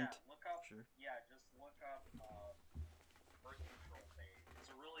important. Yeah, look up. Sure. Yeah, just look up birth control babe. It's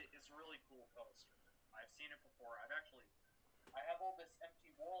a really cool poster. I've seen it before. I have all this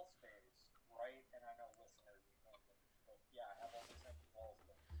empty wall space, right? And I know listeners, but yeah, I have all this empty wall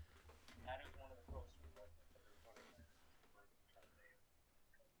space. That is one of the posters I consider putting there. Birth control babe.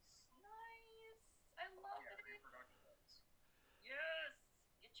 Nice. I love Yeah, it. reproductive rights. Yes.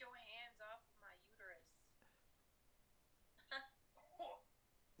 Get your hands off of my uterus.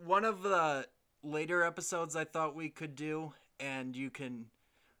 One of the later episodes I thought we could do, and you can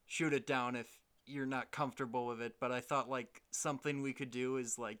shoot it down if you're not comfortable with it, but I thought like something we could do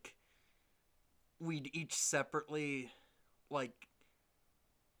is like we'd each separately like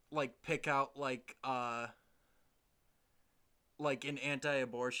pick out like an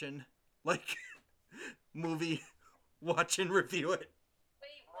anti-abortion like movie, watch and review it, Wait,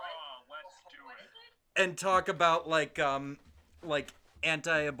 what? Let's do What it. is it? and talk about like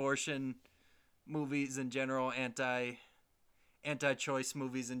anti-abortion movies in general, anti-choice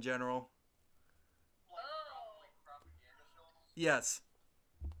movies in general. Oh. Propaganda films. Yes.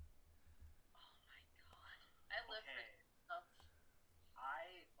 Oh my god. I live for Okay. this stuff.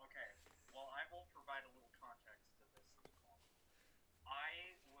 Well, I will provide a little context to this as well.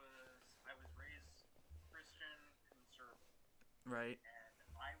 I was raised Right. And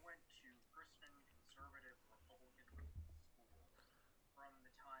I went to Christian Conservative Republican school from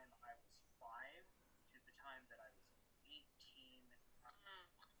the time I was 5 to the time that I was 18.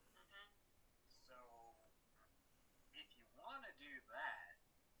 So, if you want to do that,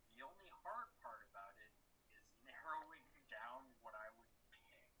 the only hard part about it is narrowing down what I would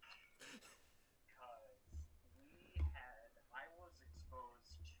pick. Because I was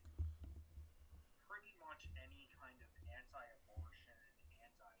exposed to pretty much any kind of anti-abortion,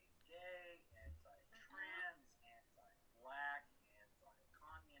 anti-gay, anti-trans, anti-black,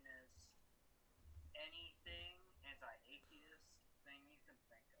 anti-communist, anything, anti-atheist thing you can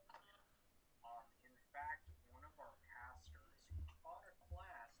think of. In fact, one of our pastors who taught a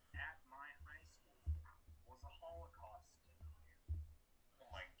class at my high school was a Holocaust denier.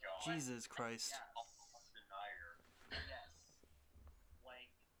 Oh my god. Jesus Christ. Yes. Denier. Yes. Like,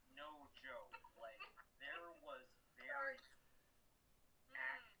 no joke. Like, there was very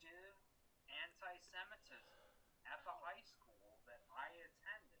active anti-Semitism at the high school that I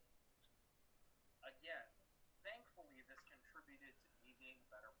attended. Again, thankfully this contributed to me being a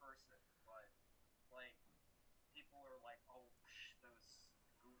better person, but, like, people are like, oh, those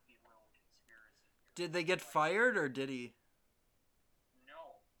goofy little conspiracy theories. Did they get fired or did he?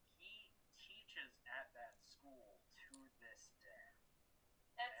 No, he teaches at that school to this day.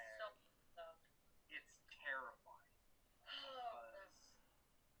 That's so And messed up. it's terrifying. Because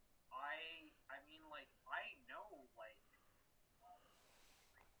I mean, like, I know, like,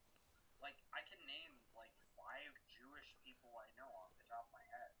 I can name, like, 5 Jewish people I know off the top of my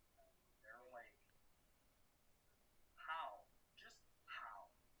head. They're like, how? Just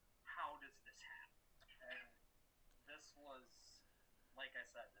how? How does this happen? And this was, like I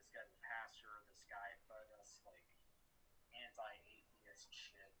said, this guy's a pastor, this guy fed us, like, anti-atheist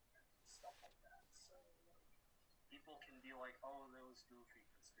shit and stuff like that. So, like, people can be like, oh, those goofy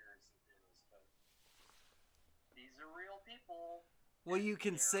conspiracy theories, but these are real people. Well, you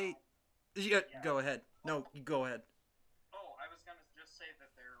can say. Yeah, go ahead. No, go ahead. Oh, I was gonna just say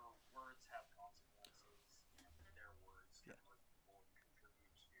that their words have consequences, and their words can hurt people and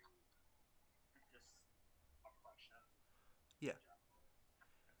contribute to just oppression. Yeah.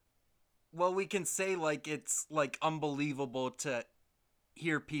 Well, we can say like it's like unbelievable to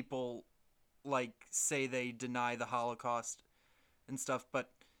hear people like say they deny the Holocaust and stuff,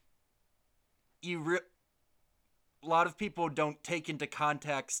 but a lot of people don't take into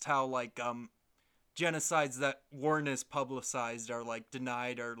context how like genocides that weren't as publicized are like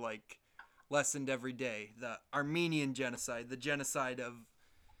denied or like lessened every day. The Armenian genocide, the genocide of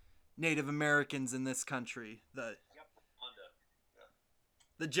Native Americans in this country, the Rwanda.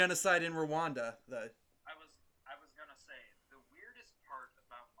 the genocide in Rwanda, the I was gonna say the weirdest part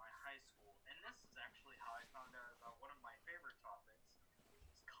about my high school, and this is actually how I found out about one of my favorite topics, which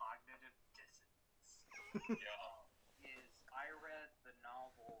is cognitive dissonance. Is I read the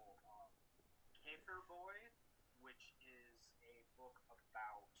novel Kafir Boy, which is a book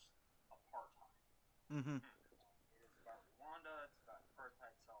about apartheid. mm-hmm. It is about Rwanda. It's about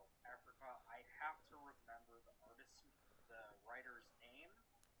apartheid South Africa. I have to remember the writer's name,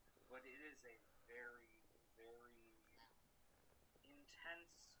 but it is a very, very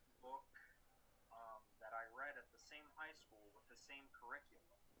intense book that I read at the same high school with the same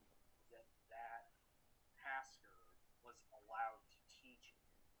curriculum that pastor was allowed to teach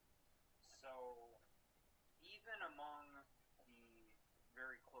in. So even among the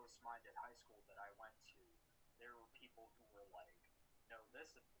very close-minded high school that I went to, there were people who were like, no,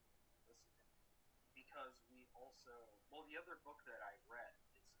 this opinion, because we also, well, the other book that I read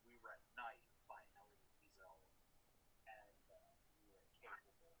we read Night by Elie Wiesel, and we read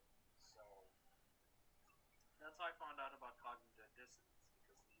Capable. So that's how I found out about cognitive dissonance,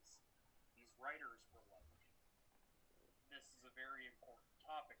 because these writers were like, this is a very important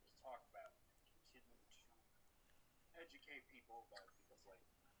topic to talk about and continue to educate people about, because like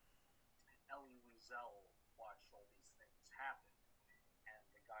Elie Wiesel watched all these things happen, and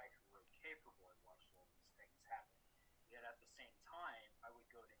the guy who wrote Paperboy watched all these things happen. Yet at the same time, I would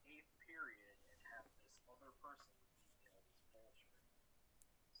go to 8th period and have this other person feed me all this bullshit.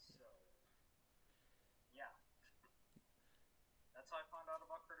 So, yeah. That's how I found out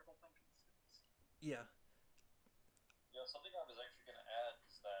about critical thinking skills. Yeah. Yeah, something I was actually going to add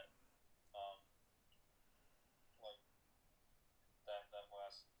is that, like, that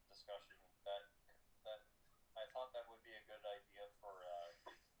last discussion, that I thought that would be a good idea for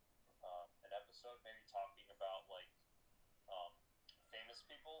an episode, maybe talking about, like, famous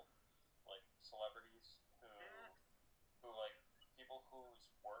people, like celebrities who like, people whose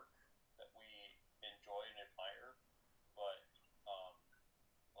work that we enjoy and admire, but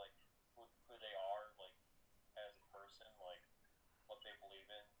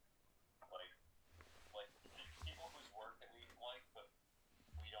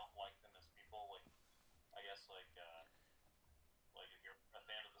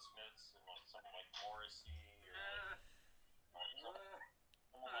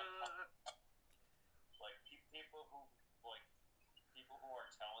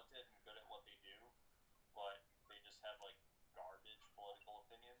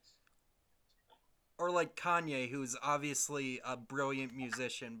or like Kanye, who's obviously a brilliant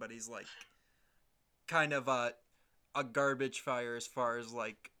musician, but he's like kind of a garbage fire as far as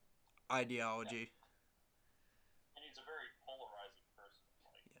like ideology. And he's a very polarizing person.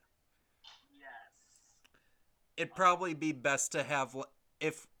 Like, Yes. It'd probably be best to have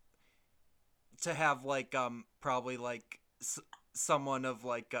if to have like probably like someone of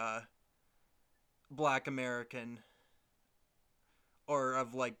like black American or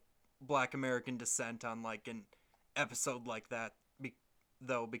of like black American descent on like an episode like that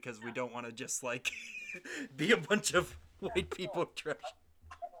though, because we don't want to just like be a bunch of white people trash.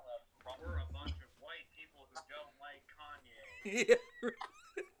 I don't have a problem. We're a bunch of white people who don't like Kanye. Yeah.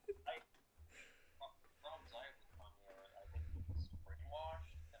 Problems I have with Kanye are I think he's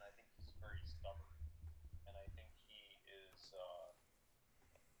brainwashed, and I think he's very stubborn, and I think he is.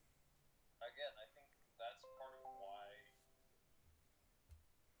 Again, I think that's part of why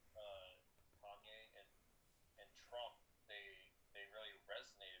Kanye and Trump they really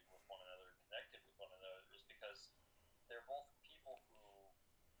resonated with one another, connected with one another, is because they're both people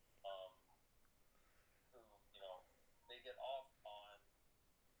um, who they get off on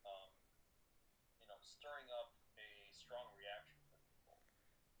stirring up a strong reaction from people.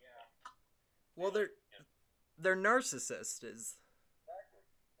 Yeah. Well, they're narcissist is Exactly.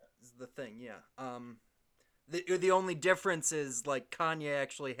 is the thing, yeah. The only difference is like Kanye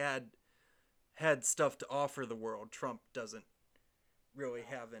actually had stuff to offer the world. Trump doesn't really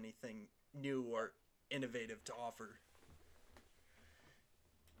have anything new or innovative to offer.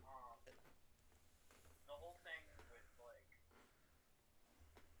 The whole thing with like,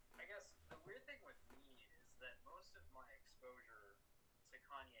 I guess the weird thing with me is that most of my exposure to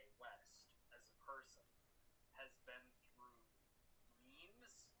Kanye West as a person has been through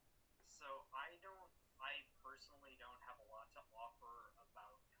memes. So I personally don't have a lot to offer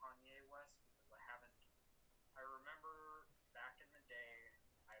about Kanye West because I remember back in the day,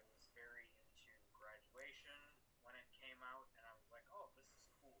 I was very into Graduation when it came out, and I was like, oh, this is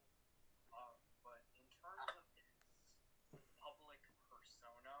cool. But in terms of his public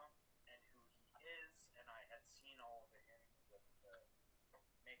persona and who he is, and I had seen all of him with the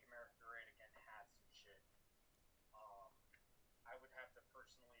Make America Great Again hats and shit, I would have to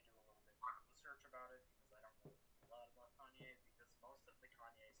personally do a little bit more research about it because I don't know a lot about Kanye, because most of the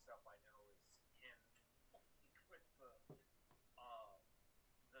Kanye stuff I know is him with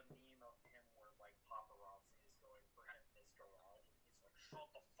the meme of him where like paparazzi is going for him in his garage and he's like, shut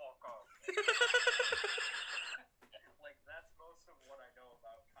the fuck up. Like that's most of what I know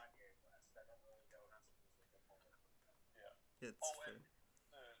about Kanye West. I don't really know his music at all. Yeah. It's Oh, fair.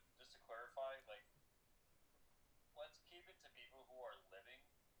 and just to clarify, like, let's keep it to people who are living,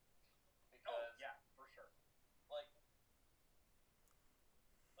 because Oh yeah, for sure. like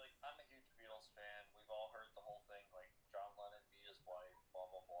I'm a huge Beatles fan. We've all heard the whole thing, like John Lennon beat his wife, blah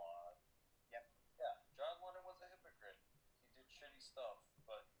blah blah. Yep. Yeah, John Lennon was a hypocrite. He did shitty stuff,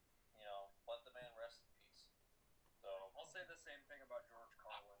 but let the man rest in peace. So I'll say the same thing about George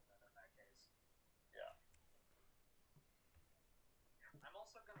Carlin then in that case. yeah. I'm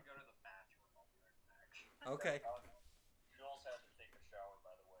also gonna go to the bathroom. I'll be right back. Okay. Jules had to take a shower,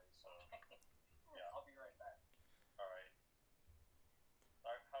 by the way. So yeah, I'll be right back. all right.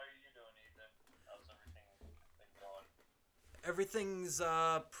 How are you doing, Ethan? How's everything been going? Everything's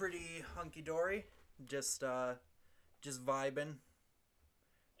pretty hunky dory. Just vibing.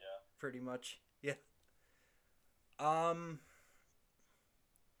 Yeah. Pretty much. Yeah.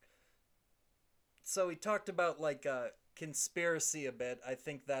 So we talked about like conspiracy a bit. I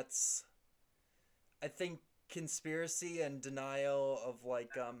think conspiracy and denial of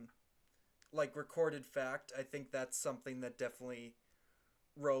like recorded fact. I think that's something that definitely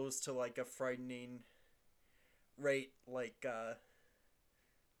rose to like a frightening rate like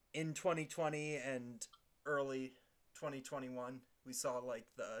in 2020 and early 2021. We saw like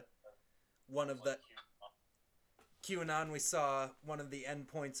one of the QAnon, we saw one of the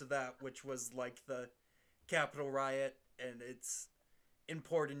endpoints of that, which was like the Capitol riot, and it's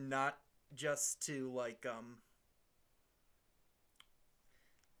important not just to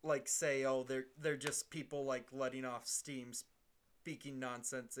like say, oh, they're just people like letting off steam, speaking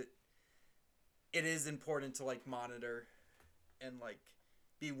nonsense. It is important to like monitor and like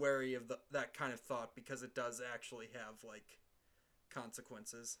be wary of that kind of thought, because it does actually have like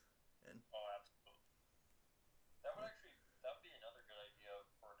consequences. And Oh, absolutely. That would be another good idea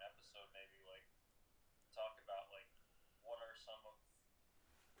for an episode, maybe like talk about like what are some of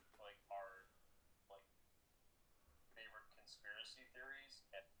like our like favorite conspiracy theories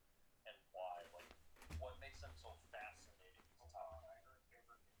and why, like what makes them so fascinating to talk about.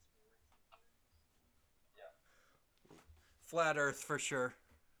 Favorite conspiracy theories. Flat Earth for sure.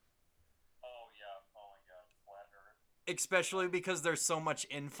 Oh yeah. Oh my God. Flat Earth. Especially because there's so much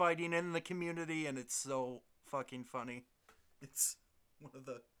infighting in the community and it's so fucking funny. It's one of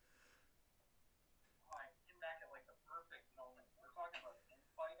the I came back at like the perfect moment. We're talking about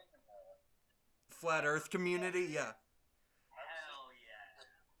infighting and the Flat Earth community, yeah. hell yeah.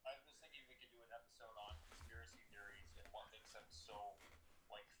 I was thinking we could do an episode on conspiracy theories and what makes them so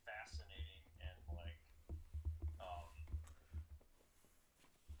like fascinating and like um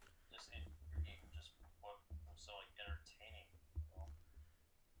just intriguing, just what so like entertaining. You know?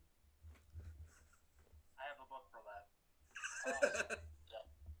 I have a book for that. Yeah,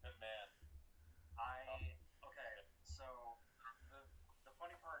 good man. Okay, so the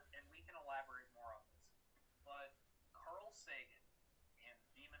funny part, and we can elaborate more on this, but Carl Sagan in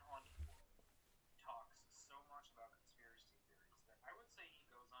Demon Haunted World talks so much about conspiracy theories that I would say he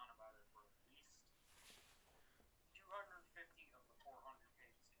goes on about it for at least 250 of the 400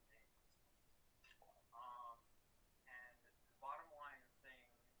 pages contained in this book. And the bottom line thing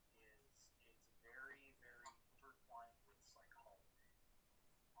is it's very, very intertwined with psychology.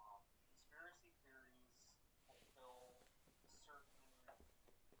 Conspiracy theories fulfill certain,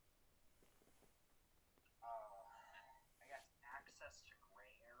 I guess, access to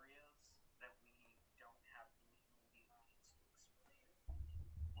gray areas that we don't have the immediate means to explain.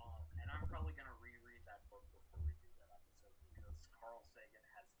 And I'm probably going to reread that book before we do that episode because Carl Sagan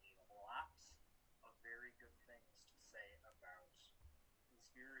has a lot of very good things to say about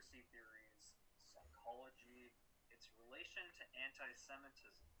conspiracy theories, psychology, its relation to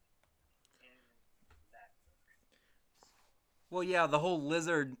anti-Semitism in that book. Well, yeah, the whole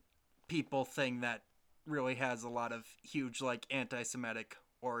lizard people thing that really has a lot of huge like anti-Semitic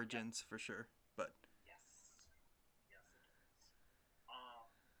origins for sure. But Yes. Yes, it is.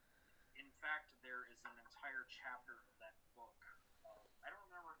 In fact, there is an entire chapter of that book. I don't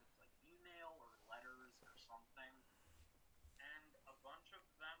remember if it's like email or letters or something. And a bunch of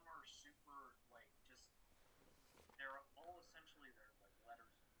them are super, like, just. They're all essentially they're like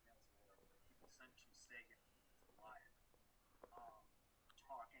letters and emails or whatever that people send to Sagan when he was alive.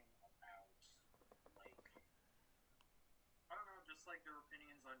 Talking about, like, I don't know, just like their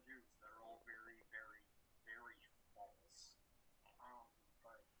opinions on Jews that are all very, very, very false.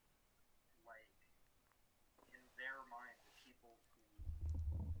 But like in their mind, the people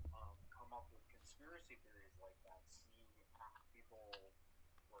who come up with conspiracy theories like that see people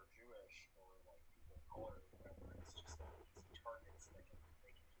who are Jewish or like people of color or whatever as just like easy targets that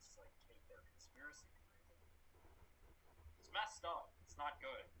they can just like take their conspiracy theories. It's messed up. It's not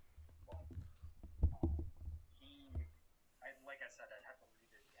good. But like I said, I'd have to read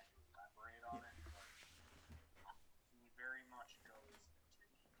it again to elaborate on it. But he very much goes into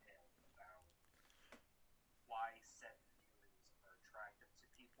detail about why said theories are attractive to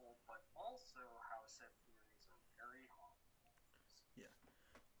people, but also how said theories are very harmful. yeah.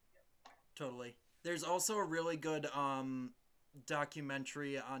 Totally. There's also a really good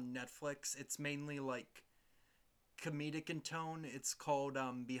documentary on Netflix. It's mainly like comedic in tone. It's called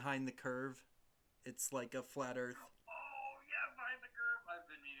Behind the Curve. It's like a flat earth. Oh yeah, Behind the Curve. I've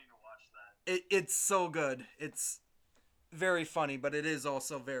been meaning to watch that. It's so good. It's very funny, but it is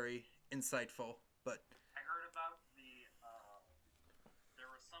also very insightful. But I heard about there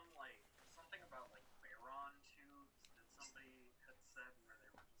was something about like Baron tubes that somebody had said where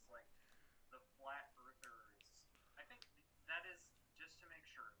they were just like the flat earthers. I think that is just to make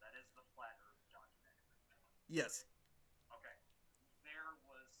sure that is the flat earth documentary. yes. Okay. There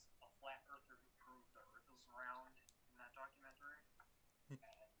was a flat earther who proved the earth was round in that documentary. And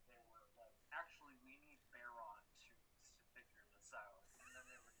they were like, actually, we need Baron tubes to figure this out. And then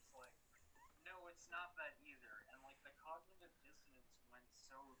they were just like, no, it's not that either. And like the cognitive dissonance went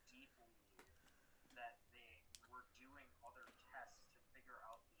so deeply that they were doing other tests to figure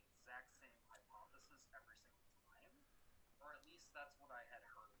out the exact same hypothesis every single time. Or at least that's what I had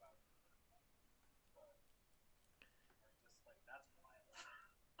heard about it. But I'm just like, that's wild.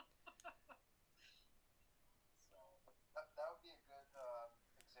 So That would be a good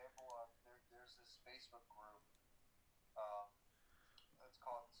example of there's this Facebook group. It's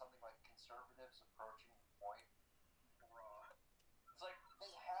called something like Conservatives Approaching the Point. bruh. It's like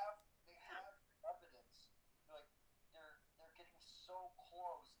they have evidence. They're getting so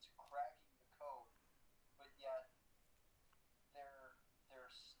close to cracking the code, but yet their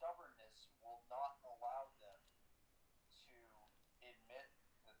stubbornness will not allow them to admit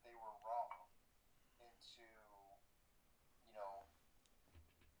that they were wrong and to, you know,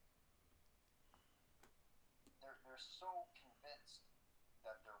 they're so convinced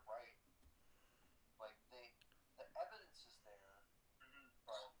that they're right. Like the evidence is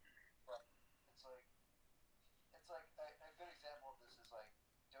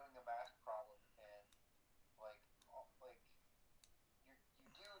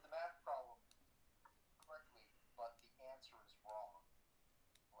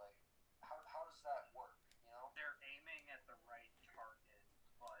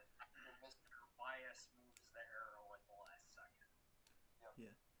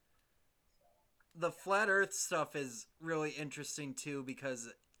The flat Earth stuff is really interesting too because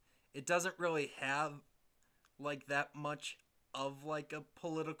it doesn't really have like that much of like a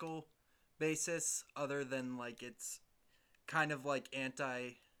political basis other than like it's kind of like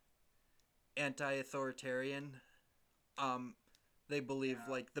anti-authoritarian. They believe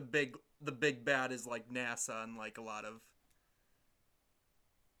like the big bad is like NASA and like a lot of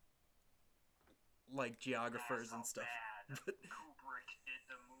like geographers and stuff. Bad. Kubrick did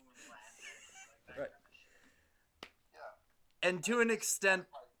the moon landing, like that Right. kind of shit. Yeah. And to an extent,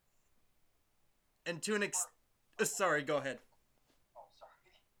 sorry, go ahead. Oh,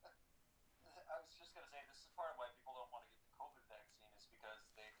 sorry. I was just gonna say this is part of why people don't want to get the COVID vaccine is because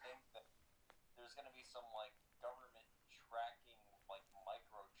they think that there's gonna be some like government tracking like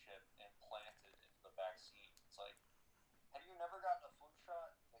microchip implanted into the vaccine. It's like, have you never gotten a flu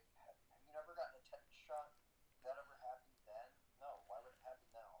shot? Like, have you never gotten a tetanus shot? That ever happened then? No. Why would it happen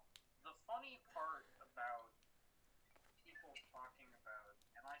now? The funny part about people talking about,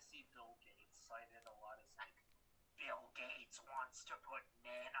 and I see Bill Gates cited a lot as like, Bill Gates wants to put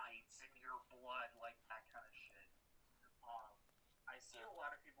nanites in your blood, like that kind of shit. I see a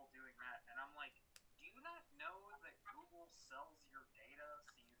lot of people doing that, and I'm like, do you not know that Google sells your data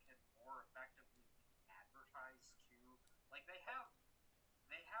so you can more effectively advertise to? Like they have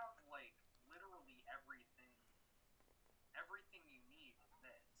like literally everything you need in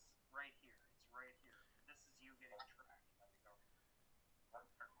this right here. It's right here. This is you getting tracked by the government or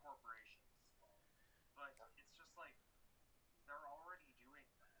corporations. But it's just like they're already doing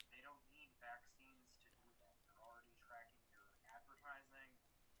that. They don't need vaccines to do that. They're already tracking your advertising.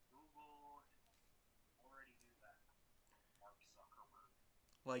 Google already do that. Mark Zuckerberg.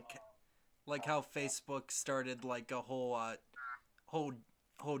 Like how Facebook started like a whole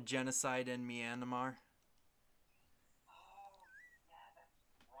genocide in Myanmar. Oh, yeah,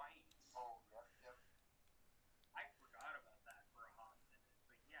 that's right. Oh, yep. I forgot about that for a hot minute,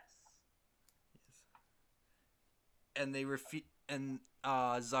 but yes. And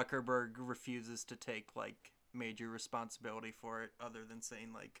Zuckerberg refuses to take like major responsibility for it other than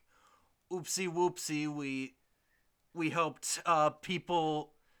saying like oopsie whoopsie we helped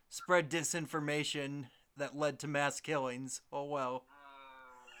people spread disinformation that led to mass killings. Oh well.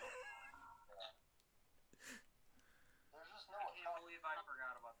 There's just no I can't believe I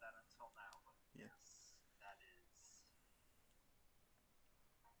forgot about that until now. But Yeah. yes, that is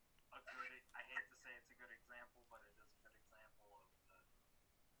a good. I hate to say it's a good example, but it is a good example of the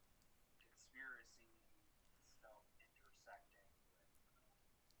conspiracy stuff intersecting with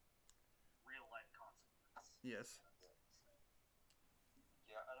real life consequence. Yes.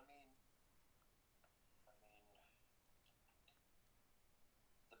 Yeah, and I mean,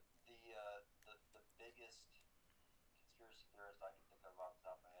 the biggest conspiracy theorist I can think of off the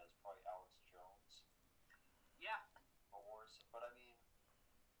top of my head is probably Alex Jones. Yeah. But I mean,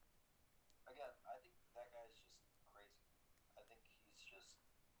 again, I think that guy's just crazy. I think he's just,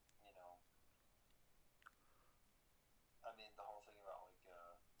 you know, I mean, the whole thing about like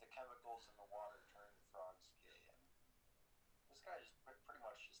the chemicals in the water turning frogs gay. I mean, this guy just pretty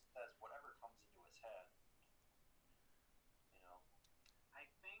much just says whatever comes into his head. You know. I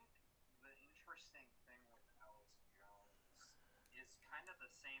think the interesting thing with Alex Jones is kind of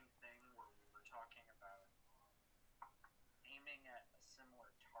the same thing where we were talking about aiming at a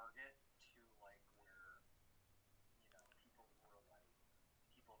similar target to like where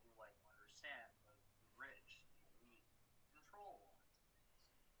people who like understand the rich, the elite, control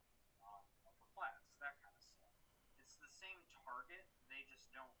a lot of things, upper class, that kind of stuff. It's the same target. They just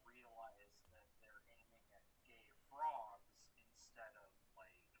don't realize that they're aiming at gay frogs instead of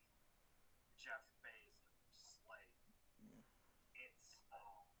like Jeff Bezos. Like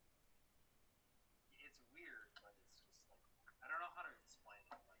it's weird, but it's just like I don't know how to explain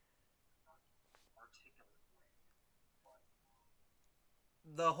it like an articulate way. But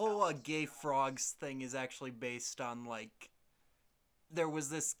The whole gay frogs thing is actually based on like there was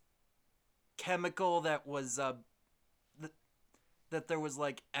this chemical that was that there was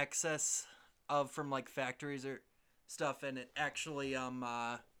like excess of from like factories or stuff, and it actually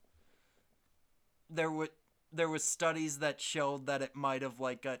there was studies that showed that it might have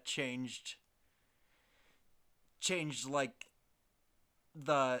like changed like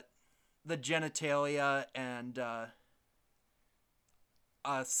the genitalia and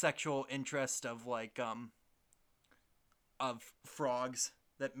sexual interest of like of frogs,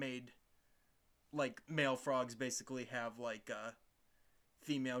 that made like male frogs basically have like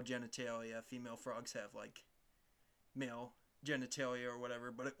female genitalia, female frogs have like male genitalia or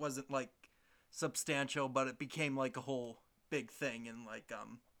whatever, but it wasn't like substantial, but it became like a whole big thing, and like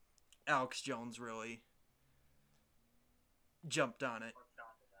Alex Jones really jumped on it. Hooked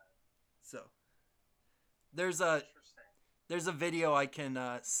onto that. So there's a Interesting. video I can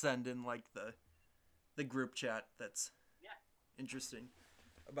send in like the group chat that's Yeah. interesting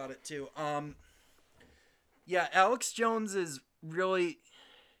about it too. Yeah, Alex Jones is really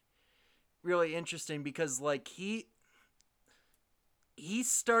interesting because like he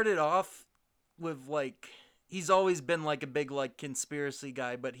started off with like he's always been like a big like conspiracy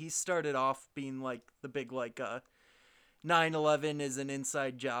guy, but he started off being like the big like 9/11 is an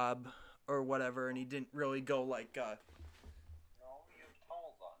inside job or whatever, and he didn't really go like No, you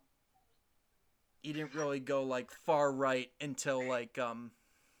told on. he didn't really go like far right until like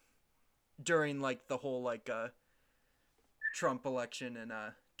during like the whole like Trump election in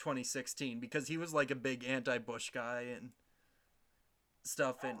 2016, because he was like a big anti-Bush guy and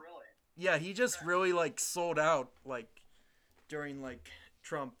stuff. Oh, And really? yeah, he just really like sold out like during like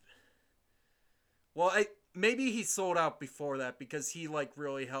Trump. Well, maybe he sold out before that because he like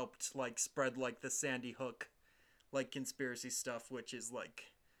really helped like spread like the Sandy Hook like conspiracy stuff, which is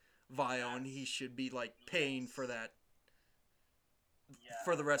like vile, and he should be like paying for that Yeah,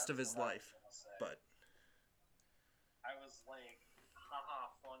 for the rest of that's his what I was life. gonna say. But I was like,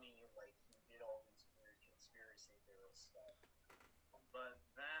 haha, funny, like he did all these weird conspiracy theorist stuff. But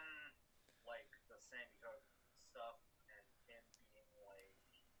then, like, the Sandy Hook stuff and him being like,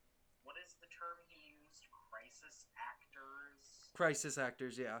 what is the term he used? crisis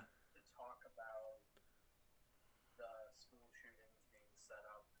actors, yeah. To talk about the school shootings being set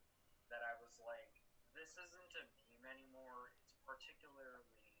up, that I was like, this isn't a meme anymore. It's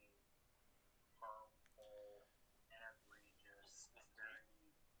particularly harmful and egregious and very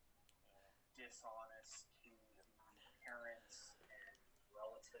dishonest to the parents and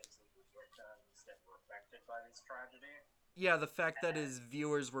relatives of the victims that were affected by this tragedy. Yeah, the fact that his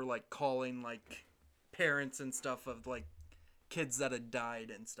viewers were like calling like parents and stuff of like kids that had died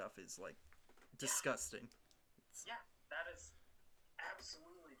and stuff is like disgusting. Yeah, that is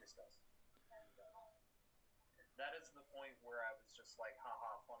absolutely disgusting. And that is the point where I was just like,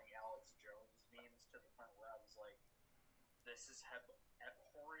 haha, funny Alex Jones memes, to the point where I was like, this is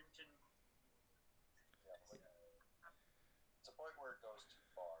abhorrent and Yeah, it's a point where it goes too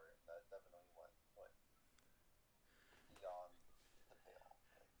far, and that definitely went beyond the pale.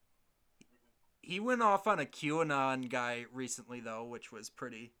 He went off on a QAnon guy recently though, which was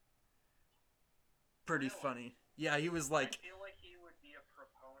pretty Really? funny. Yeah, he was like, I feel like he would be a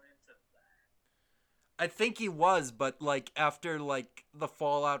proponent of that. I think he was, but like after like the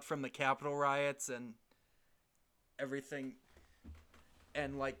fallout from the Capitol riots and everything,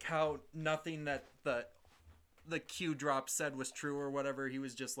 and like how nothing that the Q drop said was true or whatever, he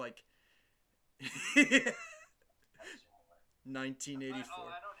was just like 1984.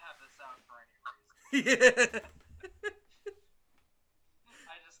 I don't have this out for any reason. Yeah.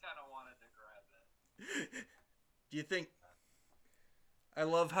 I just kind of wanted to grab it. Do you think? I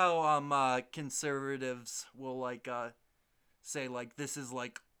love how conservatives will like say like this is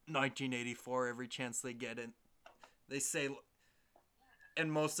like 1984 every chance they get it. They say,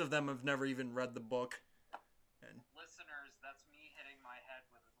 and most of them have never even read the book. And Listeners, that's me hitting my head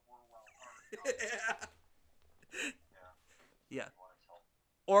with an Orwell article. Yeah. You want to tell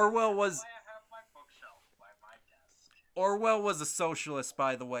Orwell was Why I have my bookshelf by my desk. Orwell was a socialist,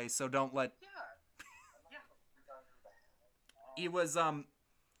 by the way. So don't let Yeah.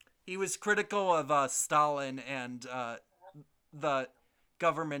 he was critical of Stalin and the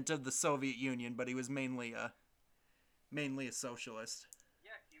government of the Soviet Union, but he was mainly a socialist.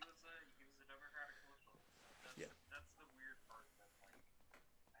 Yeah, he was a democratic socialist. That's the weird part that like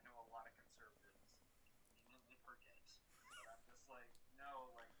I know a lot of conservatives immediately forget. But I'm just like, no,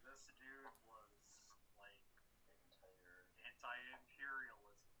 like this dude was like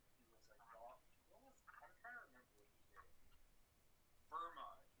anti-imperialism. He was like, I'm trying to remember what he did.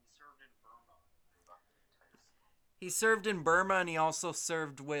 Burma. He served in Burma. He served in Burma, and he also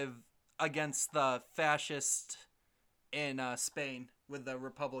served against the fascist in Spain with the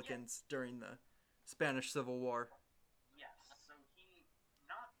Republicans during the Spanish Civil War. Yes, so he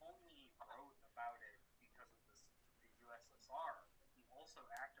not only wrote about it because of the USSR, but he also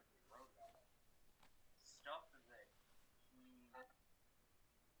actively wrote about it. Stuff that he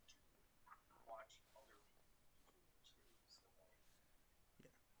watched other people do too. So like,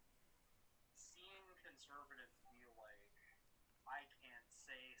 seeing conservatives be like, I can't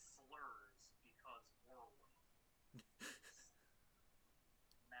say slurs because Orwell.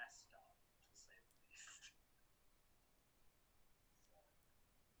 Messed up, to say the least.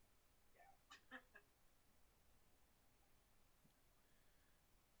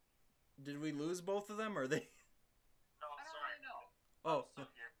 Did we lose both of them, or they? No, I don't sorry. really know. Oh, I'm still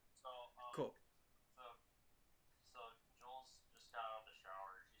here. So, cool. So Jules just got out of the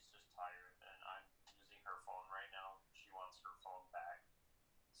shower. She's just tired, and I'm using her phone right now. She wants her phone back.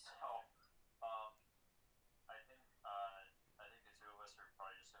 So, I think the two of us are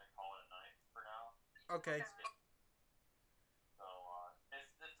probably just gonna call it a night for now. Okay. So, if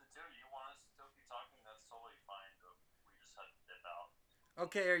the two of you want to still keep talking, that's totally fine. But we just had to dip out.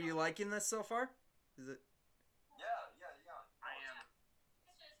 Okay. Are you liking this so far? Is it? Yeah. I am.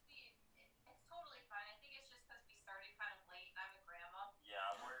 It's just it's totally fine. I think it's just because we started kind of late and I'm a grandma. Yeah,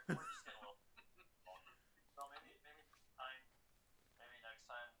 we're just getting a little. So maybe next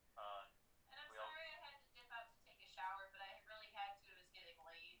time. And I'm sorry I had to dip out to take a shower, but I really had to. It was getting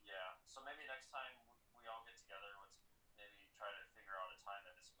late. Yeah. So maybe next time we all get together. Let's maybe try to figure out a time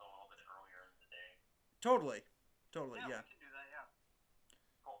that is a little bit earlier in the day. Totally. Yeah. We can do that. Yeah.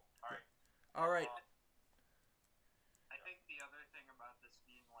 Cool. All right. All right. I think the other thing about this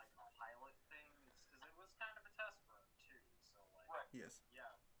being like a pilot thing is because it was kind of a test run too. So like. Right. Yes.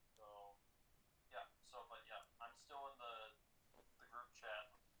 Yeah. But yeah, I'm still in the group chat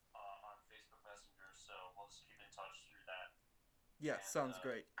on Facebook Messenger, so we'll just keep in touch through that. Yeah. And, Sounds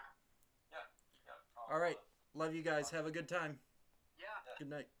great. Yeah. All right. Love you guys. Have a good time. Yeah. Good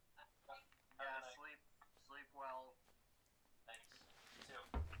night. Yeah. Sleep well. Thanks. You too.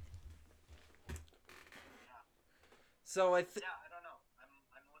 Yeah. So I Yeah. I don't know.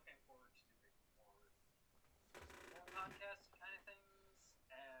 I'm looking forward to doing more podcast kind of things,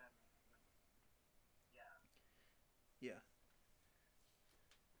 and yeah. Yeah.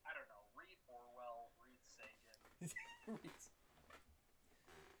 I don't know. Read Orwell. Read Sagan.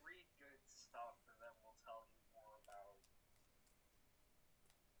 Read good stuff, and then we'll tell you more about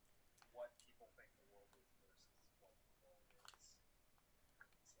what people think the world is versus what the world is.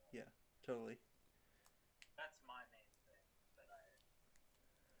 So Yeah. Totally. that's my main thing that I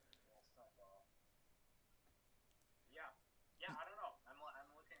will send off. Yeah, I don't know. I'm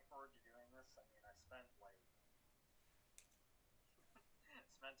looking forward to doing this. I mean, I spent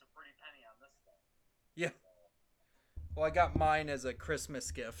a pretty penny on this thing. Yeah. So, Well, I got mine as a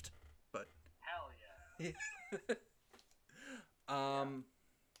Christmas gift, but hell yeah.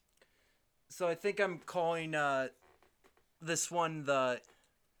 So I think I'm calling this one the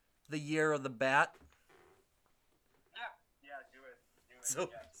Year of the Bat. Yeah, do it. So-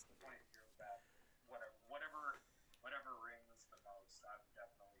 Yes, the point of view of that. Whatever rings the most. I'm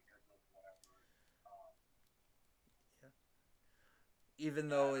definitely good with whatever. Even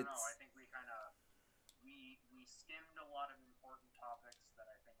Yeah, though I don't it's know. I think we kind of we skimmed a lot of important topics that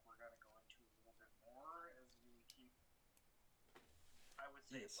I think we're going to go into a little bit more as we keep. I would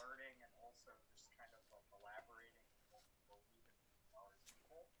say Yes. learning and also just kind of like elaborating what we even are as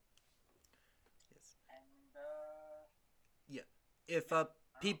people. yes. And If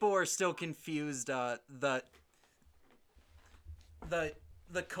people are still confused, the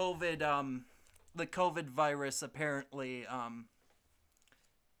COVID virus apparently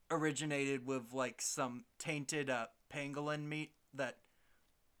originated with like some tainted pangolin meat that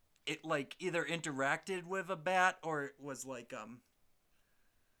it like either interacted with a bat or it was like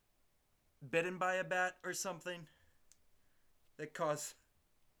bitten by a bat or something that caused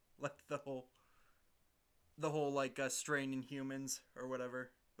like the whole like strain in humans or whatever.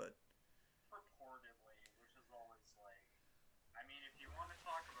 But purportedly, which is always like, I mean, if you want to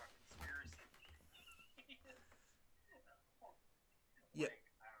talk about conspiracy, Yeah. like,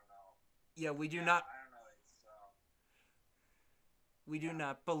 I don't know. yeah, we do Yeah, not I don't know. It's we do yeah.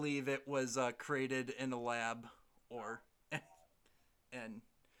 not believe it was created in a lab or and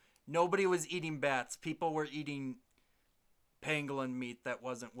nobody was eating bats. People were eating pangolin meat that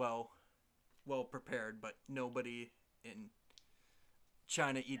wasn't well prepared, but nobody in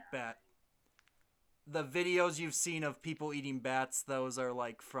China eat bat. The videos you've seen of people eating bats, those are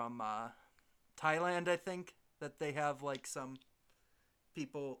like from Thailand, I think, that they have like some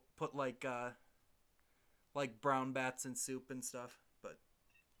people put like brown bats in soup and stuff. But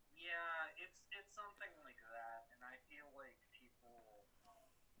Yeah, it's something like that, and I feel like people,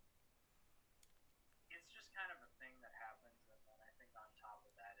 it's just kind of a thing that happens, and then I think on top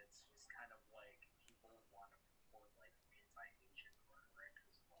of that, it's just kind of like people want to report like anti-Asian rhetoric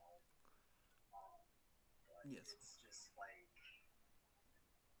as well. But Yes. it's just like,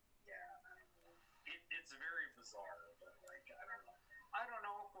 yeah, I don't know. It's very bizarre, but like, I don't know. I don't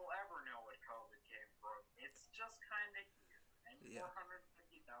know if we'll ever know what COVID came from. It's just kind of here, and Yeah.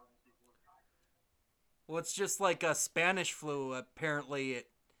 450,000 people have died. well, it's just like a Spanish flu. Apparently,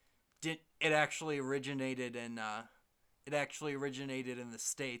 it actually originated in it actually originated in the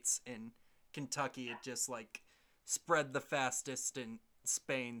States. In Kentucky, it just like spread the fastest in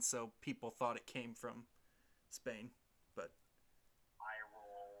Spain, so people thought it came from Spain. But Eye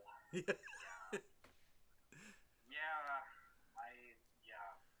roll. yeah, Yeah,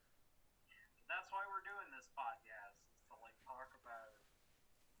 yeah. That's why we're doing this podcast, is to like talk about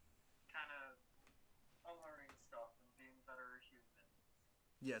kind of unlearning stuff and being better humans,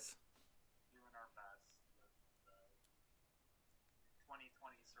 yes, doing our best with the 2020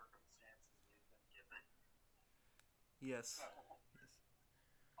 circumstances we've been given. yes,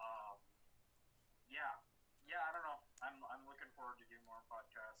 Um, yeah, yeah. I don't know. I'm looking forward to doing more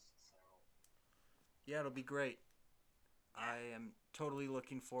podcasts. So yeah. It'll be great. I am totally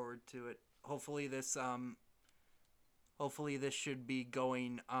looking forward to it. Hopefully this should be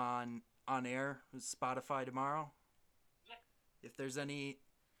going on air with Spotify tomorrow. yeah, If there's any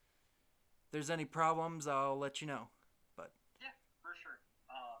problems, I'll let you know. But yeah, for sure.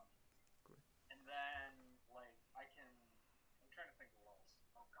 And then like I'm trying to think of what else.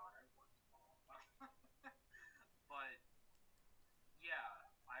 Oh God, I work tomorrow. But yeah,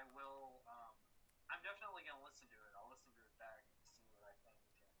 I will. I'm definitely gonna listen to it. I'll listen to it back and see what I think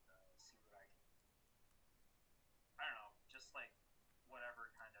and see what I can. I don't know, just like whatever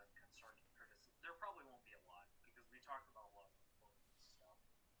kind of constructive criticism. There probably won't be a lot because we talked about a lot of important stuff.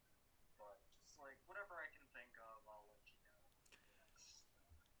 But just like whatever I can think of, I'll let you know in the next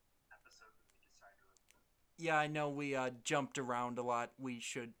episode that we decide to record. yeah, I know we jumped around a lot. We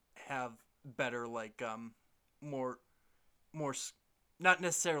should have better like more not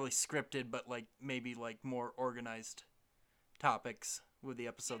necessarily scripted, but like maybe like more organized topics with the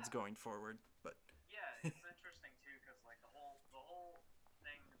episodes Yeah. going forward. But Yeah, it's interesting too because like the whole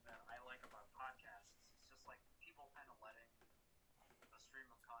thing that I like about podcasts is just like people kind of letting a stream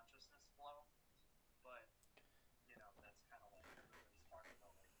of consciousness flow, but that's kind of like everybody's talking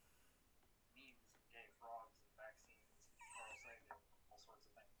about like memes and gay frogs and vaccines and Carl Sagan and all sorts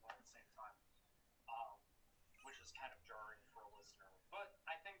of things all at the same time, um, which is kind of jarring for a listener. But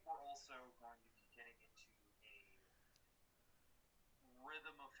I think we're also going to be getting into a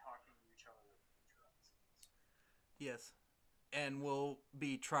rhythm of talking to each other with future episodes. yes, and we'll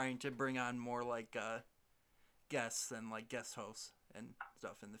be trying to bring on more like guests and like guest hosts and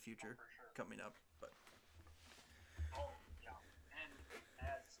stuff in the future For sure. coming up. But Oh, yeah. And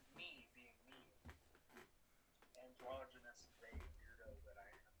as me being me, androgynous vague weirdo that I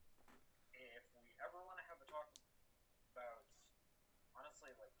am, if we ever want to have a talk about,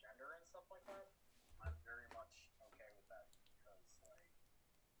 honestly, like gender and stuff like that, I'm very much okay with that because, like,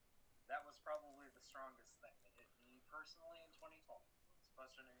 that was probably the strongest thing that hit me personally in 2020. Was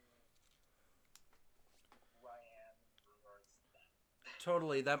questioning who I am in regards to that.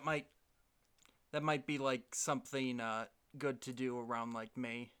 totally, that might be like something good to do around like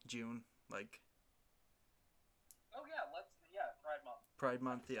May, June, like Oh yeah, Pride Month. Pride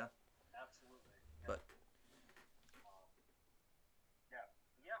Month, yeah. Absolutely. Yeah. But Yeah,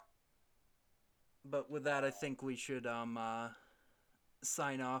 yeah. but with that, I think we should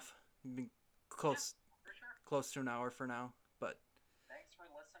sign off. We've been close For sure. close to an hour for now, but Thanks for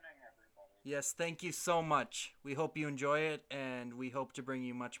listening, everybody. yes, thank you so much. We hope you enjoy it, and we hope to bring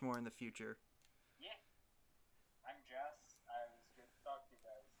you much more in the future. Yeah. I'm Jess. It was good to talk to you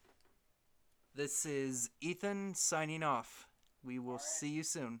guys. This is Ethan signing off. We will All right. see you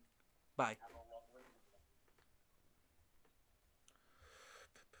soon. Bye. Have a